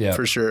them. Yeah,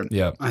 for sure.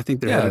 Yeah, I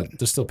think they're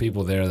there's still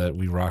people there that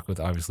we rock with.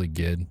 Obviously,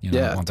 Gid. You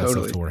know, want that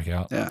stuff to work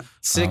out. Yeah,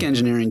 sick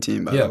engineering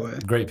team by the way.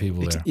 Great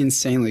people there.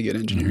 Insanely good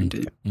engineering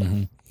team.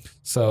 Mm-hmm.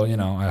 So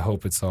I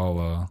hope it's all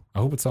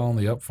on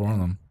the up for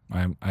them.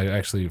 I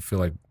actually feel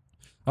like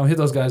I'm gonna hit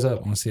those guys up.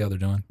 I want to see how they're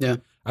doing. Yeah,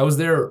 I was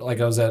there.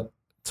 Like I was at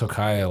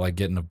Tokaya,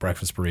 getting a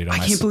breakfast burrito. I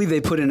can't believe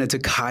they put in a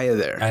Tokaya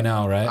there. I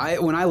know,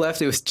 right? When I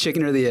left, it was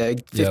chicken or the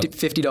egg,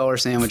 $50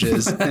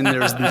 sandwiches, and there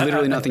was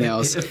literally nothing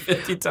else.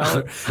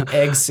 $50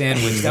 egg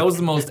sandwich. That was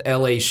the most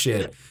LA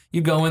shit.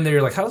 You go in there,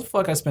 you're like, how the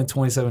fuck I spent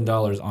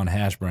 $27 on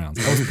hash browns?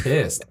 I was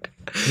pissed.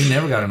 You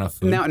never got enough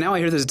food. Now I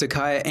hear there's a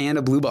Tokaya and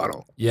a blue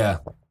bottle. Yeah.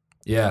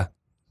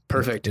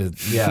 Perfect.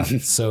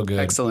 So good.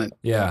 Excellent.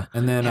 Yeah,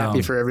 and then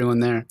happy for everyone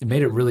there. It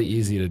made it really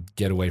easy to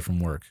get away from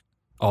work.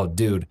 Oh,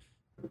 dude.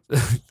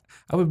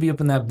 I would be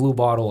up in that blue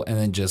bottle and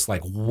then just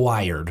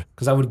wired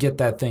because I would get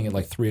that thing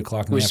at 3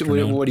 o'clock in the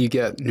afternoon. What do you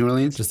get? New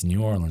Orleans? Just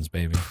New Orleans,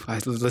 baby.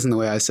 Listen to the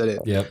way I said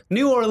it. Yep.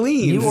 New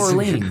Orleans. New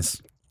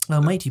Orleans.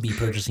 Might you be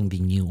purchasing the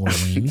New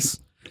Orleans?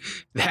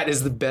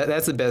 That's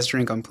the best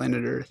drink on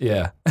planet Earth.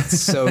 Yeah. It's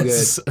so good.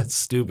 It's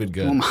stupid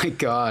good. Oh my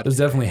God. There's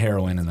definitely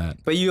heroin in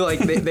that. But you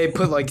they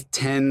put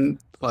 10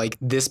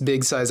 this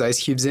big size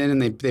ice cubes in,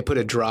 and they put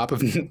a drop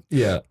of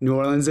New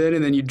Orleans in,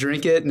 and then you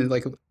drink it, and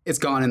it's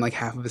gone in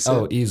half of a sip.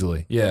 Oh,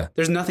 easily. Yeah.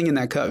 There's nothing in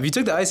that cup. If you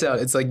took the ice out,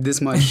 it's this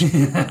much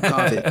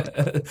coffee.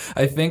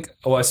 I think.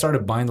 I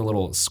started buying the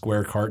little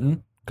square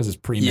carton because it's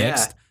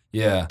pre-mixed.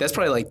 Yeah. That's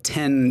probably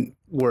 10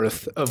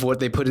 worth of what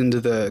they put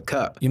into the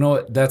cup. You know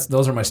what?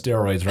 Those are my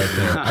steroids right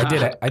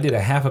there. I did a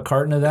half a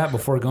carton of that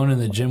before going to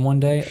the gym one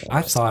day.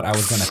 I thought I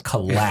was going to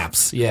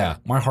collapse. Yeah.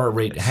 My heart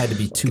rate had to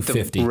be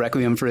 250. The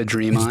Requiem for a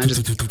Dream on.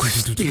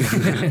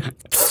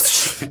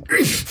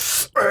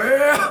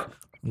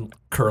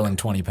 Curling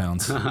 20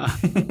 pounds.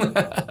 I've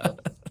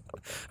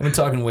been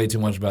talking way too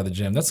much about the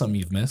gym. That's something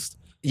you've missed.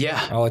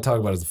 Yeah. All I talk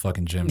about is the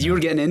fucking gym. You were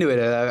getting into it.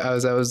 I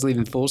was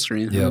leaving Full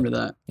Screen. I remember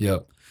that.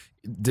 Yep.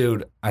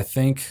 Dude, I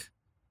think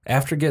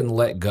after getting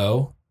let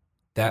go,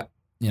 that,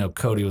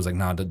 Cody was like,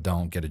 nah,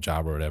 don't get a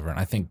job or whatever. And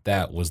I think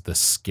that was the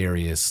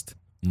scariest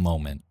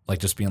moment.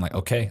 Just being like,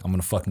 okay, I'm going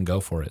to fucking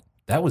go for it.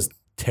 That was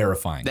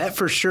terrifying. That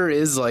for sure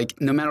is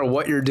no matter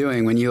what you're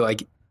doing, when you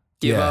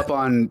give up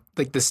on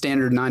the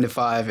standard 9 to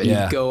 5 and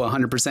you go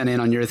 100%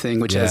 in on your thing,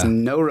 which has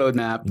no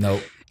roadmap.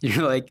 Nope.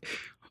 You're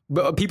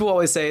but people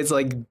always say it's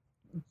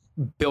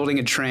building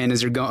a train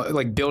as you're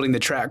going, building the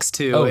tracks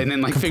too, and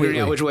then figuring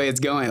out which way it's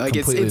going.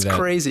 It's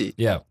crazy.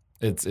 Yeah,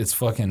 it's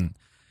fucking,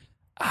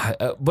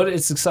 but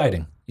it's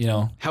exciting.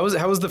 How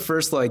was the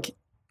first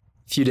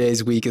few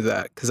days, week of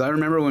that? Because I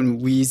remember when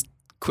we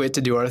quit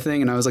to do our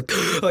thing, and I was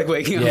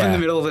waking up in the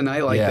middle of the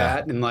night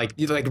that,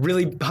 and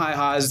really high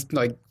highs,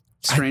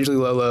 strangely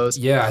low lows.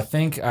 Yeah, I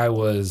think I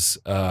was.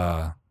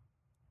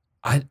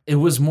 It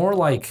was more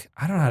I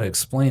don't know how to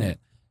explain it.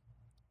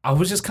 I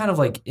was just kind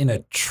of in a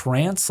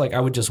trance. I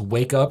would just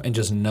wake up and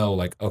just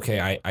know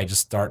okay, I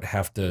just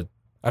have to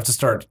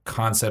start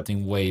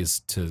concepting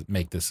ways to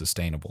make this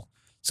sustainable.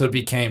 So it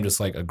became just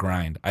a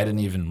grind. I didn't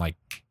even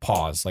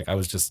pause. I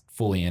was just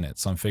fully in it.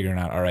 So I'm figuring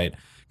out, all right,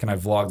 can I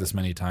vlog this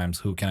many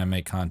times? Who can I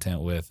make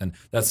content with? And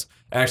that's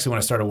actually when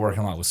I started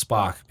working a lot with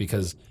Spock,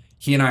 because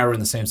he and I were in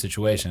the same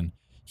situation.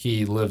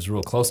 He lives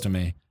real close to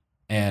me,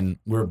 and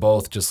we're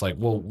both just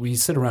well, we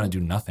sit around and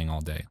do nothing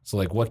all day.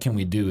 So what can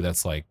we do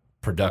that's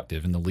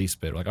productive in the least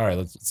bit? All right,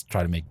 let's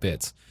try to make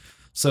bits.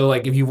 So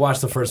if you watch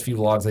the first few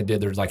vlogs I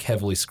did, they're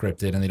heavily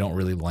scripted and they don't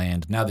really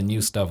land. Now the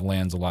new stuff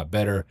lands a lot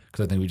better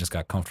because I think we just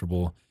got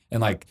comfortable.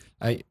 And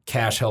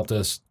Cash helped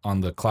us on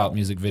the Clout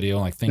music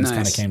video. Things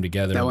kind of came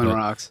together. That one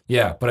rocks.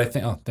 Yeah, but I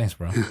think, oh, thanks,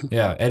 bro.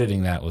 Yeah,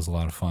 editing that was a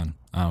lot of fun.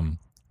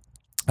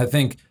 I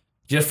think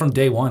just from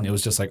day one, it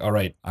was just all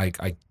right,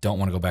 I don't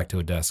want to go back to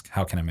a desk.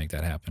 How can I make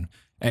that happen?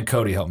 And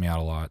Cody helped me out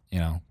a lot,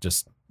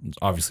 just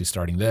obviously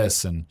starting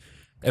this. And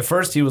at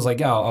first he was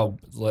yeah,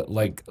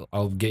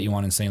 I'll get you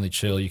on Insanely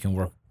Chill. You can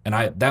work.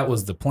 And that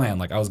was the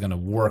plan. I was going to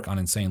work on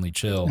Insanely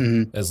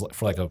Chill as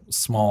for a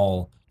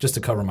small, just to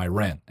cover my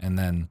rent. And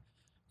then,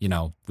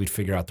 we'd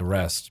figure out the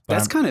rest. But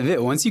that's kind of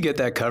it. Once you get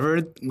that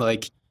covered,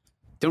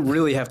 don't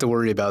really have to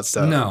worry about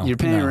stuff. No. You're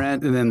paying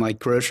rent and then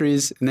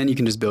groceries, and then you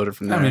can just build it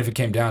from there. I mean, if it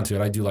came down to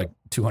it, I do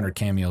 200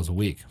 cameos a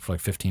week for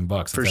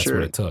 $15. For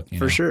sure. That's what it took.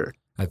 For sure.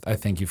 I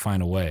think you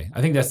find a way.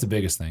 I think that's the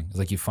biggest thing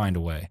is you find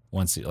a way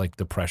once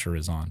the pressure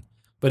is on.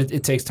 But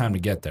it takes time to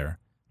get there.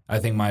 I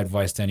think my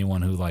advice to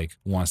anyone who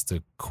wants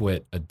to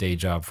quit a day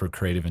job for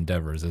creative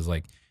endeavors is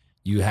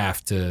you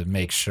have to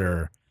make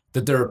sure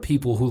that there are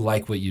people who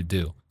like what you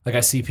do. I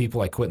see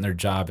people quitting their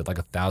job at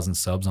 1,000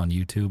 subs on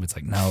YouTube. It's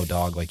no,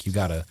 dog.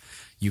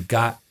 You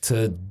got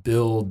to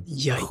build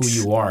who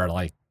you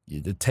are.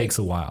 It takes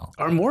a while.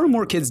 Are more and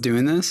more kids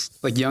doing this?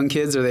 Young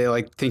kids, are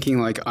they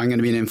thinking I'm going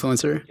to be an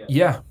influencer?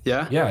 Yeah.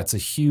 Yeah. Yeah. It's a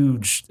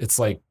huge. It's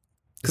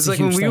because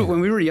when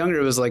we were younger,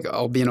 it was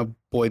I'll be in a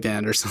boy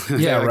band or something.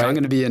 Yeah, right. I'm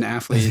going to be an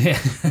athlete.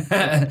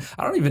 I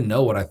don't even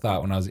know what I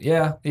thought when I was.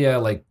 Yeah.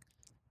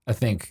 I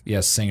think,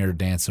 yeah, singer,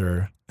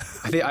 dancer.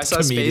 I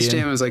saw Space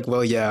Jam. I was like,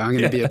 well, yeah, I'm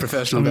gonna be a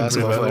professional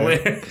basketball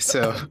player.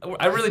 So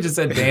I really just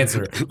said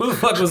dancer. Who the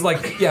fuck was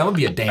like, yeah, I'm gonna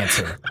be a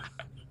dancer?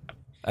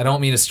 I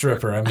don't mean a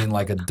stripper. I mean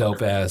like a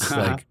dope ass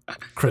like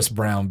Chris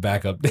Brown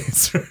backup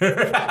dancer.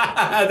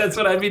 That's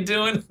what I'd be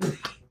doing.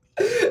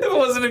 If it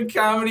wasn't a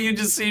comedy, you'd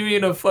just see me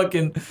in a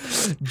fucking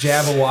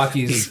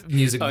Jabberwockies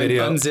music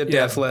video. Unzipped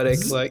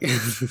athletic, like.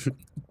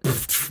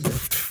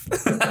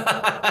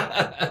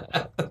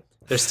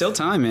 There's still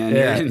time, man.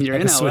 Yeah, you're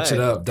in LA. Switch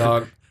it up,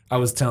 dog. I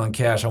was telling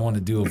Cash I want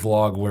to do a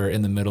vlog where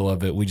in the middle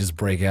of it we just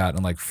break out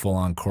in like full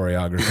on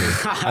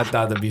choreography. I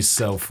thought that'd be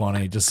so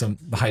funny. Just some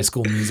High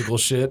School Musical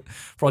shit.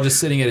 We're all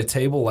just sitting at a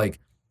table like,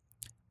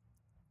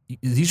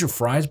 these are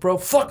fries, bro?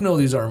 Fuck no,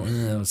 these are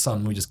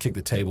something. We just kick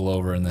the table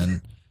over and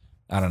then,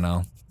 I don't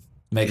know,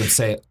 make him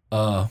say,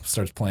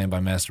 starts playing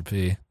by Master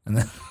P. And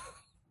then,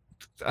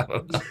 I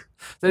don't know.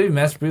 Is that even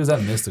Master P? Was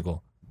that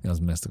Mystical? It was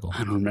Mystical.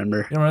 I don't remember.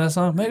 You remember that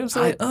song? Make him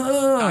say,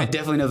 I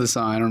definitely know the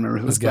song. I don't remember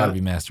who it's got to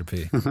be Master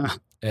P.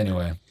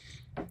 Anyway,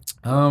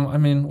 I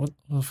mean, what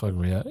the fuck are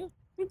we at?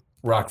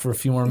 Rock for a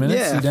few more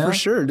minutes. Yeah, for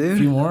sure, dude. A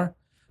few more.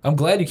 I'm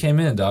glad you came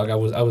in, dog. I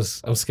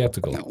was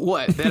skeptical.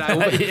 What? That I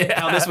would,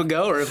 how this would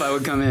go, or if I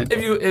would come in?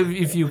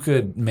 If you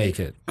could make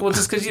it. Well,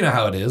 just because you know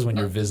how it is when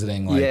you're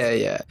visiting. Like,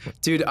 yeah.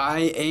 Dude, I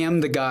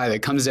am the guy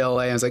that comes to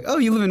LA and is like, oh,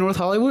 you live in North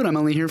Hollywood? I'm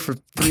only here for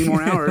 3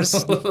 more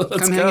hours.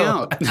 Come hang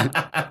out.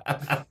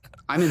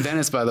 I'm in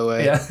Venice, by the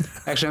way. Yeah.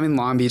 Actually, I'm in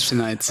Long Beach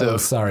tonight. So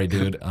sorry,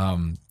 dude.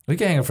 We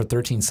can hang out for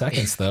 13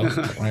 seconds though,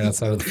 right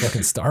outside of the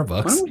fucking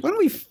Starbucks. Why don't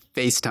we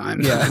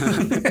FaceTime?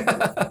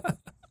 Yeah.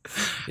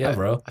 Yeah,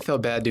 bro. I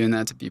felt bad doing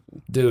that to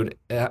people. Dude,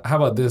 how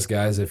about this,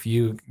 guys? If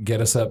you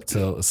get us up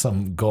to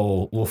some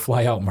goal, we'll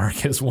fly out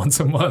Marcus once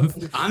a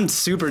month. I'm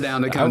super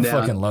down to come down. I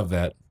fucking love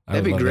that.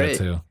 That'd be great.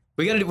 That too.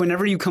 We got to,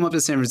 whenever you come up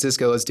to San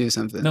Francisco, let's do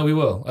something. No, we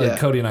will. Yeah.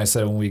 Cody and I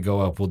said when we go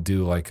up, we'll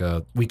do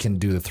we can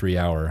do the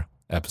 3-hour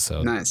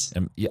episode. Nice.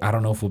 And I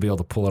don't know if we'll be able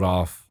to pull it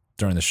off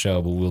during the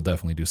show, but we'll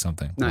definitely do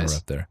something when we're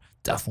up there.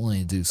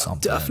 Definitely do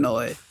something.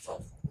 Definitely.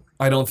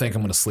 I don't think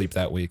I'm going to sleep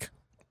that week.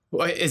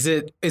 What,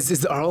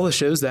 are all the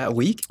shows that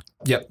week?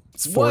 Yep.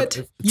 What?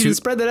 You didn't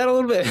spread that out a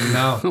little bit?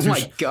 No. Oh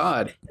my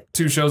God.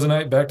 2 shows a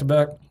night, back to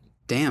back.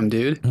 Damn,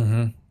 dude.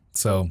 Mm-hmm.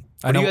 So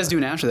what are you guys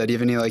doing after that? Do you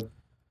have any like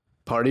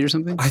party or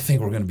something? I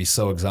think we're going to be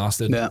so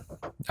exhausted. Yeah.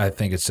 I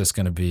think it's just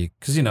going to be,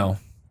 because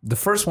the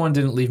first one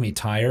didn't leave me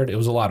tired. It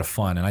was a lot of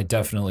fun, and I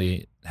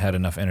definitely had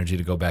enough energy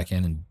to go back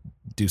in and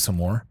do some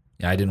more.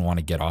 Yeah, I didn't want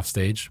to get off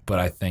stage, but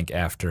I think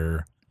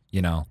after,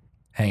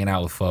 hanging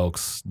out with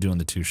folks, doing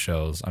the 2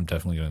 shows, I'm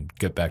definitely going to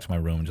get back to my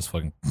room and just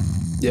fucking...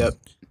 Yep.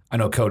 I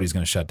know Cody's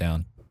going to shut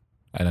down.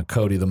 I know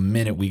Cody, the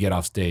minute we get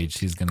off stage,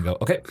 he's going to go,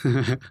 okay.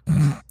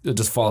 He'll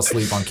just fall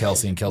asleep on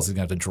Kelsey, and Kelsey's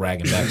going to have to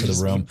drag him back to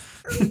the room.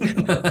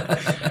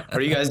 Are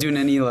you guys doing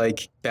any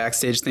like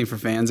backstage thing for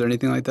fans or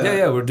anything like that?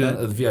 Yeah, we're doing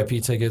the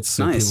VIP tickets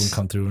so people can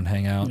come through and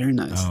hang out. Very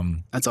nice.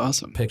 That's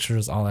awesome.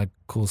 Pictures, all that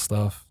cool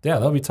stuff. Yeah,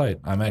 that'll be tight.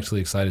 I'm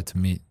actually excited to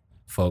meet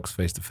folks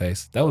face to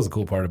face. That was the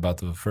cool part about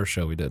the first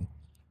show we did.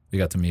 We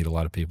got to meet a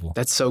lot of people.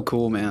 That's so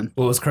cool, man.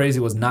 What was crazy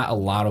was not a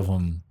lot of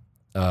them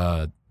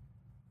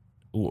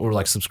were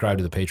like subscribed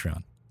to the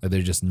Patreon. Like,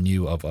 they just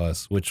knew of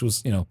us, which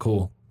was,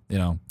 cool.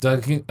 I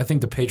think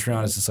the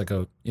Patreon is just like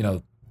a,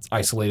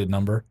 isolated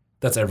number.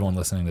 That's everyone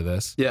listening to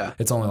this. Yeah.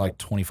 It's only like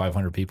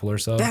 2,500 people or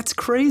so. That's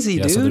crazy,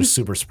 dude. So they're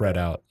super spread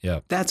out. Yeah.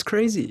 That's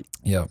crazy.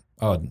 Yeah.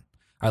 Oh,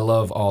 I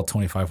love all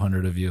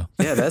 2,500 of you.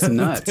 Yeah, that's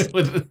nuts. Can't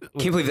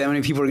believe that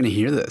many people are going to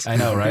hear this. I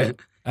know, right?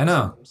 I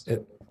know.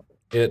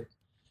 It's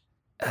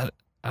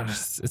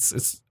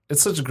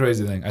such a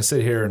crazy thing. I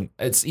sit here and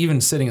it's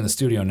even sitting in the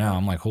studio now.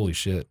 I'm like, holy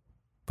shit,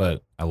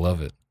 but I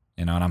love it,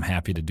 and I'm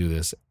happy to do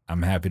this.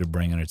 I'm happy to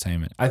bring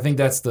entertainment. I think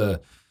that's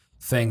the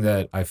thing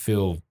that I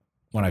feel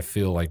when I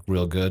feel like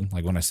real good.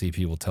 Like when I see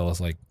people tell us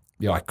like,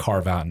 I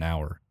carve out an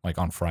hour like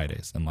on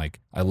Fridays and like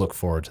I look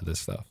forward to this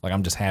stuff. Like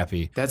I'm just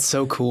happy. That's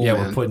so cool. Yeah,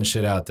 man. We're putting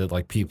shit out that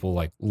like people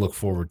like look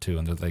forward to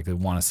and that like they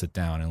want to sit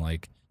down and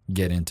like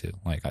get into.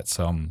 Like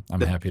so I'm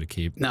happy to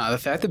keep. No, the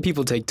fact that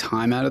people take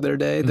time out of their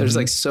day, there's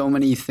like so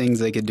many things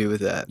they could do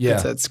with that. Yeah,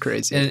 that's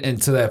crazy.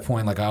 And to that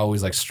point, like I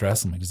always like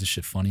stress. I'm like, is this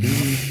shit funny?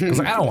 Because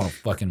like I don't want to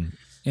fucking.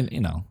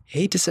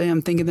 Hate to say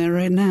I'm thinking that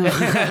right now.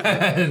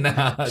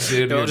 Nah,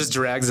 dude. Bill just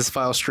drags this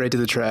file straight to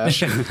the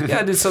trash.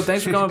 Yeah, dude. So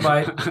thanks for coming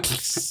by.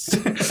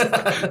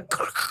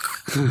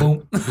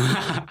 Boom.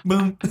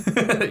 Boom.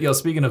 Yo,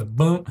 speaking of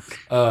boom,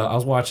 I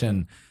was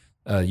watching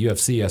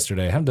UFC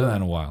yesterday. I haven't done that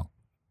in a while.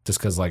 Just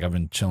because like I've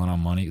been chilling on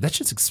money. That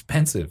shit's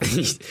expensive.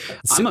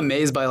 I'm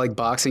amazed by like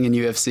boxing and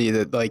UFC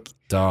that like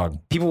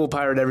people will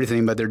pirate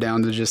everything, but they're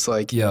down to just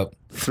like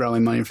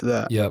throwing money for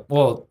that. Yep.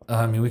 Well,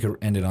 I mean, we could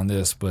end it on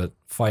this, but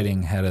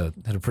fighting had a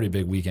pretty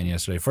big weekend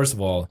yesterday. First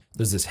of all,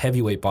 there's this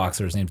heavyweight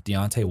boxer. His name's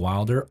Deontay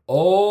Wilder.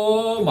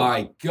 Oh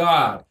my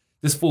God.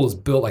 This fool is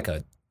built like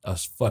a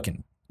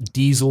fucking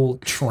diesel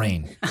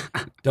train.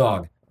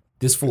 Dog,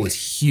 this fool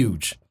is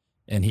huge.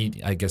 And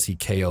I guess he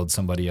KO'd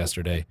somebody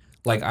yesterday.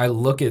 Like, I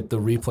look at the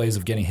replays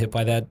of getting hit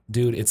by that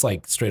dude. It's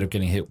like straight up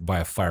getting hit by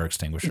a fire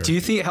extinguisher. Do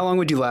you think, how long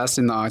would you last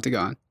in the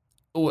octagon?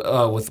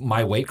 With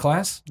my weight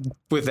class?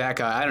 With that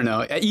guy, I don't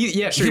know.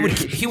 Yeah, sure.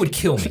 He would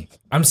kill me.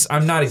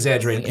 I'm not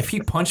exaggerating. If he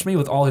punched me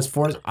with all his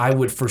force, I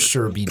would for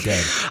sure be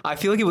dead. I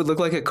feel like it would look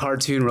like a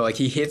cartoon where like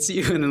he hits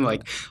you and then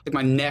like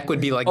my neck would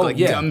be like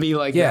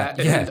Gumby that,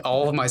 and then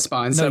all of my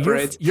spine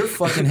separates. Your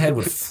fucking head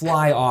would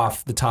fly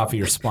off the top of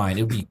your spine.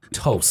 It would be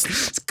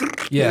toast.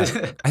 Yeah,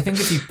 I think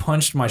if he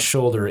punched my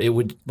shoulder, it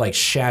would like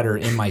shatter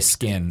in my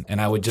skin, and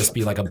I would just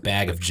be like a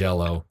bag of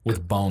Jello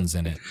with bones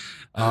in it.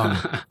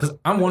 Because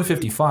I'm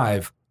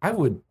 155, I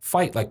would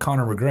fight like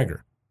Conor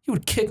McGregor. He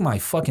would kick my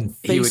fucking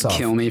face off. He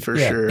would kill me for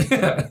sure.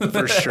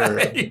 For sure.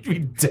 He'd be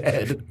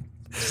dead.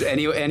 Just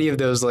any of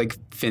those like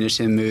finish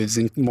him moves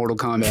in Mortal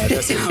Kombat.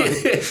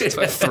 That's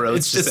my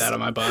throat's just out of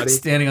my body.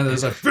 Standing on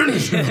this like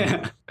finish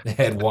him.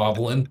 Head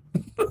wobbling.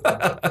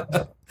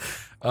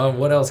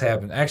 What else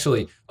happened?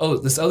 Actually,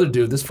 this other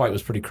dude, this fight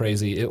was pretty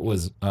crazy. It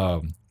was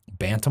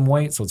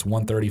bantamweight, so it's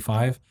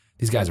 135.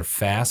 These guys are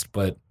fast,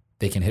 but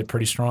they can hit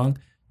pretty strong.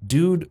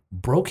 Dude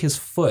broke his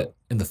foot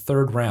in the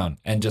third round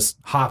and just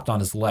hopped on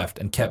his left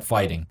and kept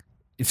fighting.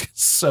 It's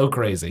so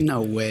crazy.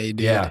 No way,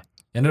 dude. Yeah.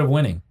 Ended up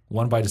winning.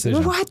 Won by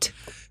decision. What?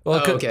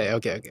 Well,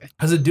 okay.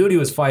 As a dude he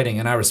was fighting,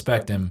 and I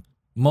respect him,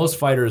 most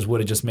fighters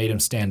would have just made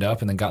him stand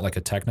up and then got like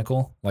a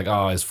technical. Like,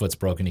 oh, his foot's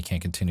broken. He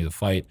can't continue the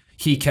fight.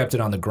 He kept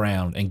it on the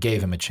ground and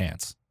gave him a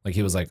chance. Like,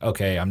 he was like,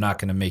 okay, I'm not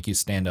going to make you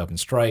stand up and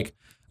strike.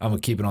 I'm going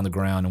to keep it on the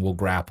ground and we'll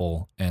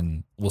grapple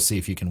and we'll see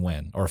if you can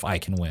win or if I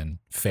can win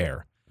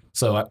fair.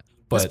 So...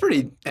 That's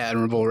pretty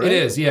admirable, right? It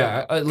is,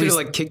 yeah. At least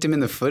like kicked him in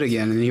the foot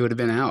again, and he would have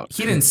been out.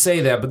 He didn't say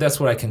that, but that's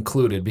what I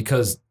concluded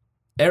because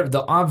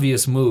the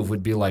obvious move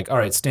would be like, all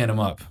right, stand him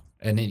up,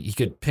 and he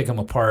could pick him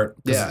apart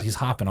because he's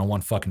hopping on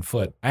one fucking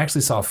foot. I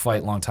actually saw a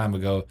fight a long time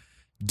ago.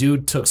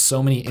 Dude took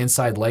so many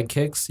inside leg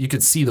kicks, you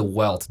could see the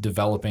welt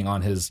developing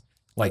on his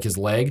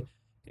leg.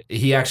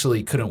 He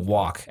actually couldn't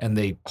walk, and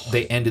they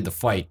ended the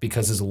fight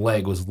because his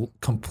leg was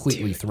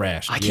completely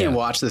thrashed. I can't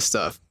watch this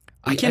stuff.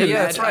 I can't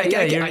imagine. That's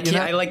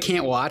right. I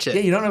can't watch it. Yeah,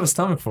 you don't have a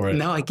stomach for it.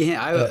 No, I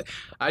can't.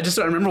 I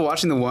remember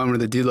watching the one where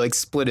the dude like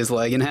split his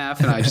leg in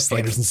half, and I just like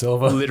Anderson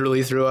Silva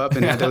literally threw up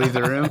and had to leave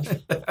the room.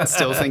 I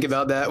still think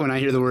about that when I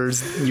hear the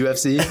words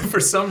UFC.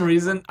 For some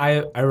reason,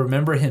 I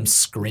remember him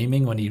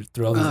screaming when he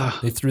threw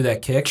that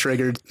kick.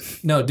 Triggered.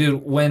 No,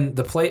 dude, when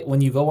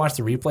you go watch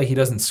the replay, he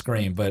doesn't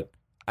scream, but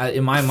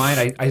in my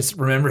mind, I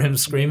remember him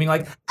screaming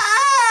like,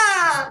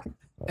 ah!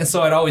 And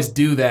so I'd always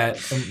do that.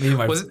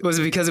 Was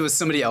it because it was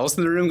somebody else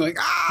in the room going,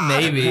 ah?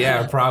 Maybe,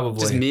 yeah, probably.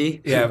 Just me?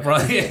 Yeah,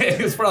 probably.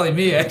 It was probably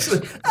me,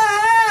 actually.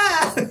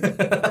 Ah!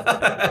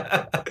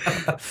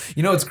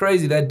 You know, it's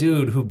crazy. That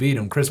dude who beat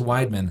him, Chris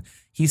Weidman,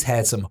 he's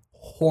had some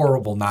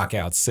horrible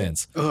knockouts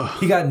since. Ugh.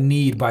 He got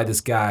kneed by this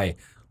guy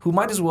who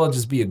might as well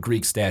just be a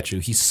Greek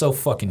statue. He's so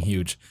fucking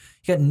huge.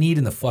 He got kneed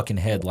in the fucking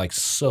head like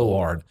so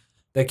hard.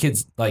 That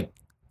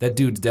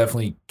dude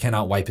definitely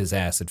cannot wipe his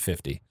ass at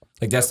 50.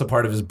 Like, that's the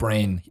part of his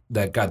brain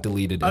that got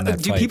deleted in that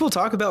fight. Do people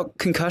talk about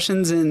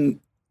concussions in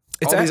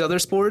these other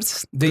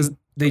sports?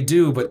 They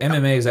do, but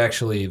MMA is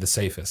actually the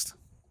safest.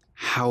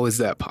 How is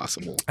that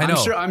possible? I know.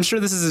 I'm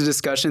sure this is a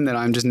discussion that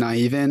I'm just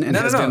naive in and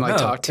has been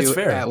talked to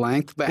at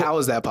length, but how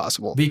is that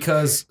possible?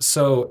 Because,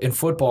 so in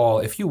football,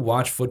 if you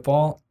watch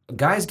football,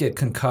 guys get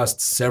concussed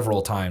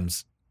several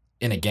times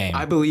in a game.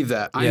 I believe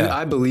that.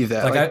 I believe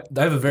that. Like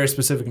I have a very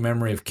specific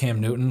memory of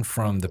Cam Newton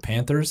from the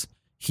Panthers.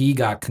 He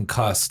got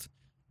concussed.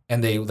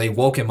 And they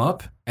woke him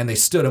up and they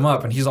stood him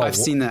up and he's all... I've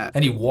seen that.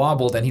 And he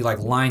wobbled and he like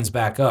lines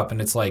back up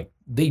and it's like,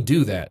 they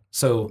do that.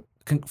 So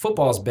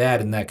football's bad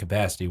in that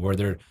capacity where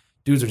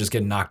dudes are just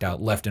getting knocked out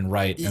left and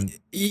right. And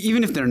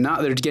even if they're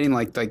not, they're getting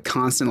like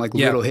constant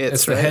little hits.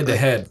 It's the head to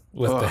head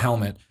with the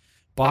helmet.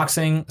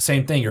 Boxing,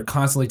 same thing. You're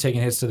constantly taking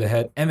hits to the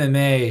head.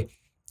 MMA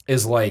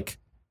is like,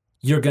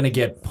 you're going to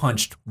get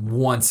punched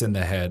once in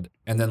the head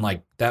and then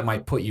like that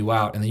might put you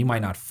out and then you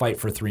might not fight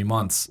for 3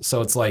 months.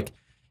 So it's like,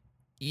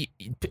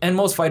 and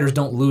most fighters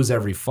don't lose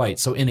every fight.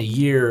 So in a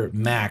year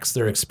max,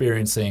 they're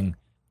experiencing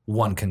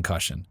one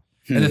concussion.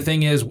 And the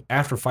thing is,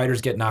 after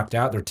fighters get knocked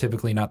out, they're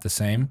typically not the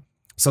same.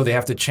 So they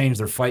have to change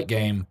their fight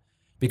game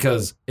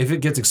because if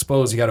it gets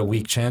exposed, you got a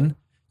weak chin,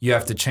 you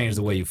have to change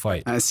the way you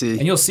fight. I see.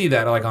 And you'll see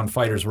that like on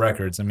fighters'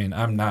 records. I mean,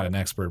 I'm not an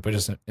expert, but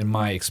just in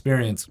my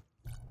experience,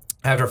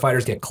 after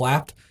fighters get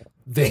clapped,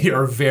 they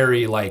are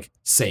very like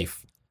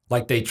safe.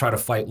 Like they try to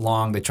fight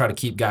long, they try to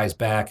keep guys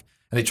back.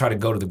 And they try to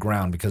go to the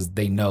ground because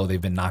they know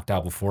they've been knocked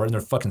out before and they're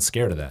fucking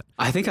scared of that.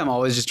 I think I'm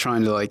always just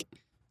trying to like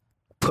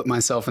put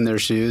myself in their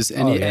shoes.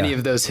 Any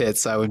of those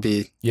hits, I would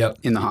be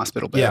in the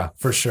hospital bed. Yeah,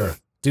 for sure.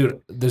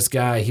 Dude, this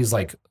guy, he's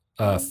like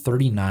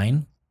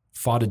 39,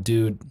 fought a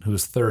dude who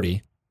was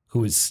 30,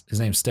 his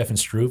name's Stefan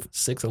Struve,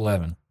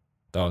 6'11",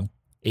 dog.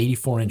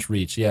 84-inch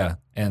reach, yeah.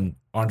 And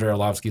Andrei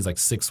Arlovsky's like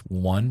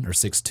 6'1" or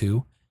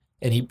 6'2",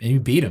 and he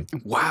beat him.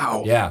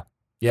 Wow.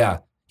 Yeah.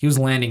 He was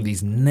landing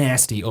these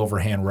nasty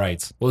overhand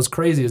rights. What's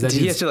crazy is that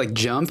he has to like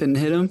jump and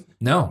hit him?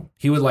 No,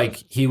 he was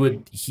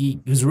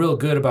real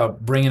good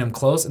about bringing him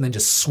close and then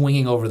just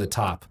swinging over the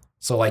top.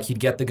 So like he'd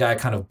get the guy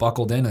kind of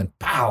buckled in and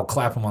pow,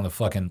 clap him on the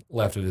fucking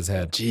left of his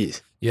head.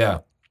 Jeez. Yeah.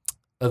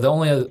 The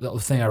only other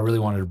thing I really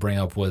wanted to bring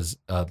up was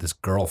this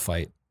girl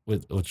fight,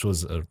 which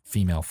was a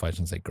female fight. I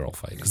shouldn't say girl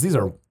fight because these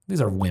are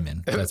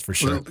women. That's for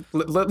sure.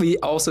 Let me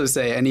also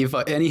say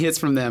any hits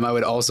from them, I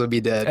would also be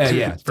dead.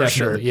 Yeah, for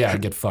sure. Yeah,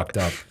 I'd get fucked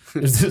up.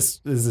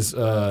 There's this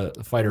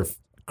fighter,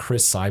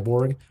 Chris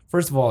Cyborg.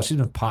 First of all, she's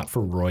been popped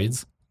for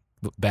roids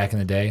back in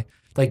the day.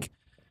 Like,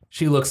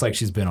 she looks like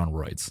she's been on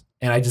roids,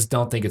 and I just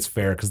don't think it's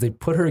fair because they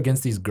put her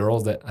against these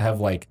girls that have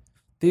like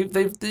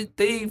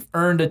they've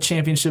earned a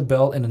championship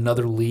belt in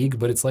another league,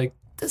 but it's like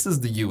this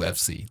is the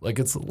UFC. Like,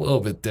 it's a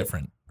little bit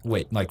different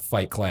weight, like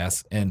fight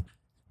class. And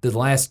the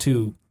last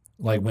two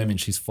like women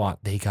she's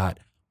fought, they got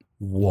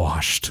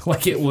washed.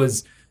 Like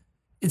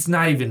it's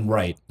not even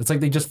right. It's like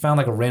they just found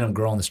like a random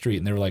girl on the street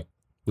and they were like,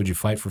 would you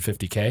fight for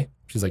 $50K?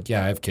 She's like,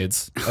 yeah, I have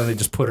kids. And they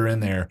just put her in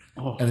there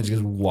and then she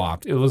just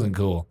whopped. It wasn't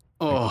cool.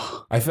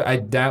 Oh,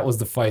 that was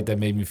the fight that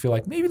made me feel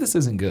like maybe this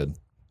isn't good.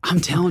 I'm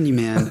telling you,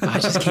 man, I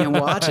just can't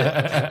watch it.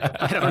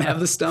 I don't have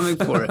the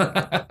stomach for it.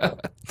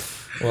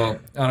 Well,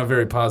 on a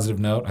very positive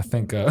note, I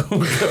think we'll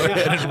go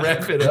ahead and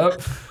wrap it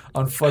up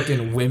on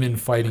fucking women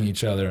fighting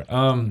each other.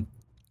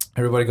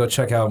 Everybody go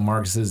check out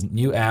Marcus's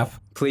new app.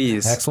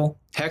 Please. Hexel?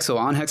 Hexel,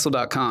 on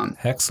hexel.com.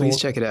 Hexel. Please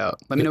check it out.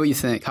 Let me know what you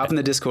think. Hop in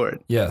the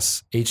Discord.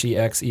 Yes,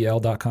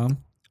 HEXEL.com.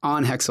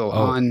 On Hexel,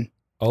 on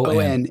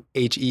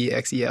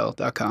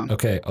ONHEXEL.com.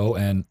 Okay,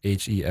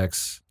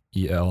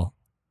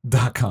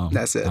 ONHEXEL.com.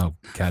 That's it. Oh,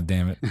 God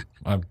damn it.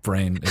 My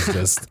brain is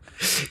just,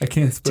 I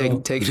can't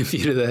spell. Taking a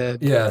few to the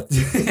head. Yeah.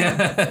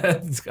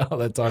 All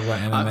that talk about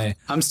MMA.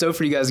 I'm stoked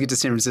for you guys to get to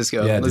San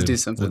Francisco. Yeah, Let's dude, do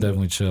something. We'll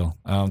definitely chill.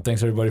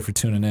 Thanks everybody for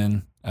tuning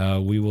in.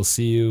 We will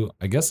see you,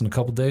 I guess, in a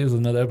couple days with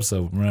another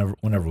episode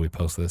whenever we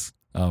post this.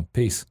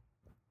 Peace.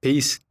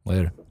 Peace.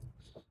 Later.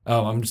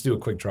 I'm just do a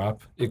quick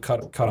drop. It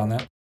cut on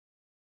that.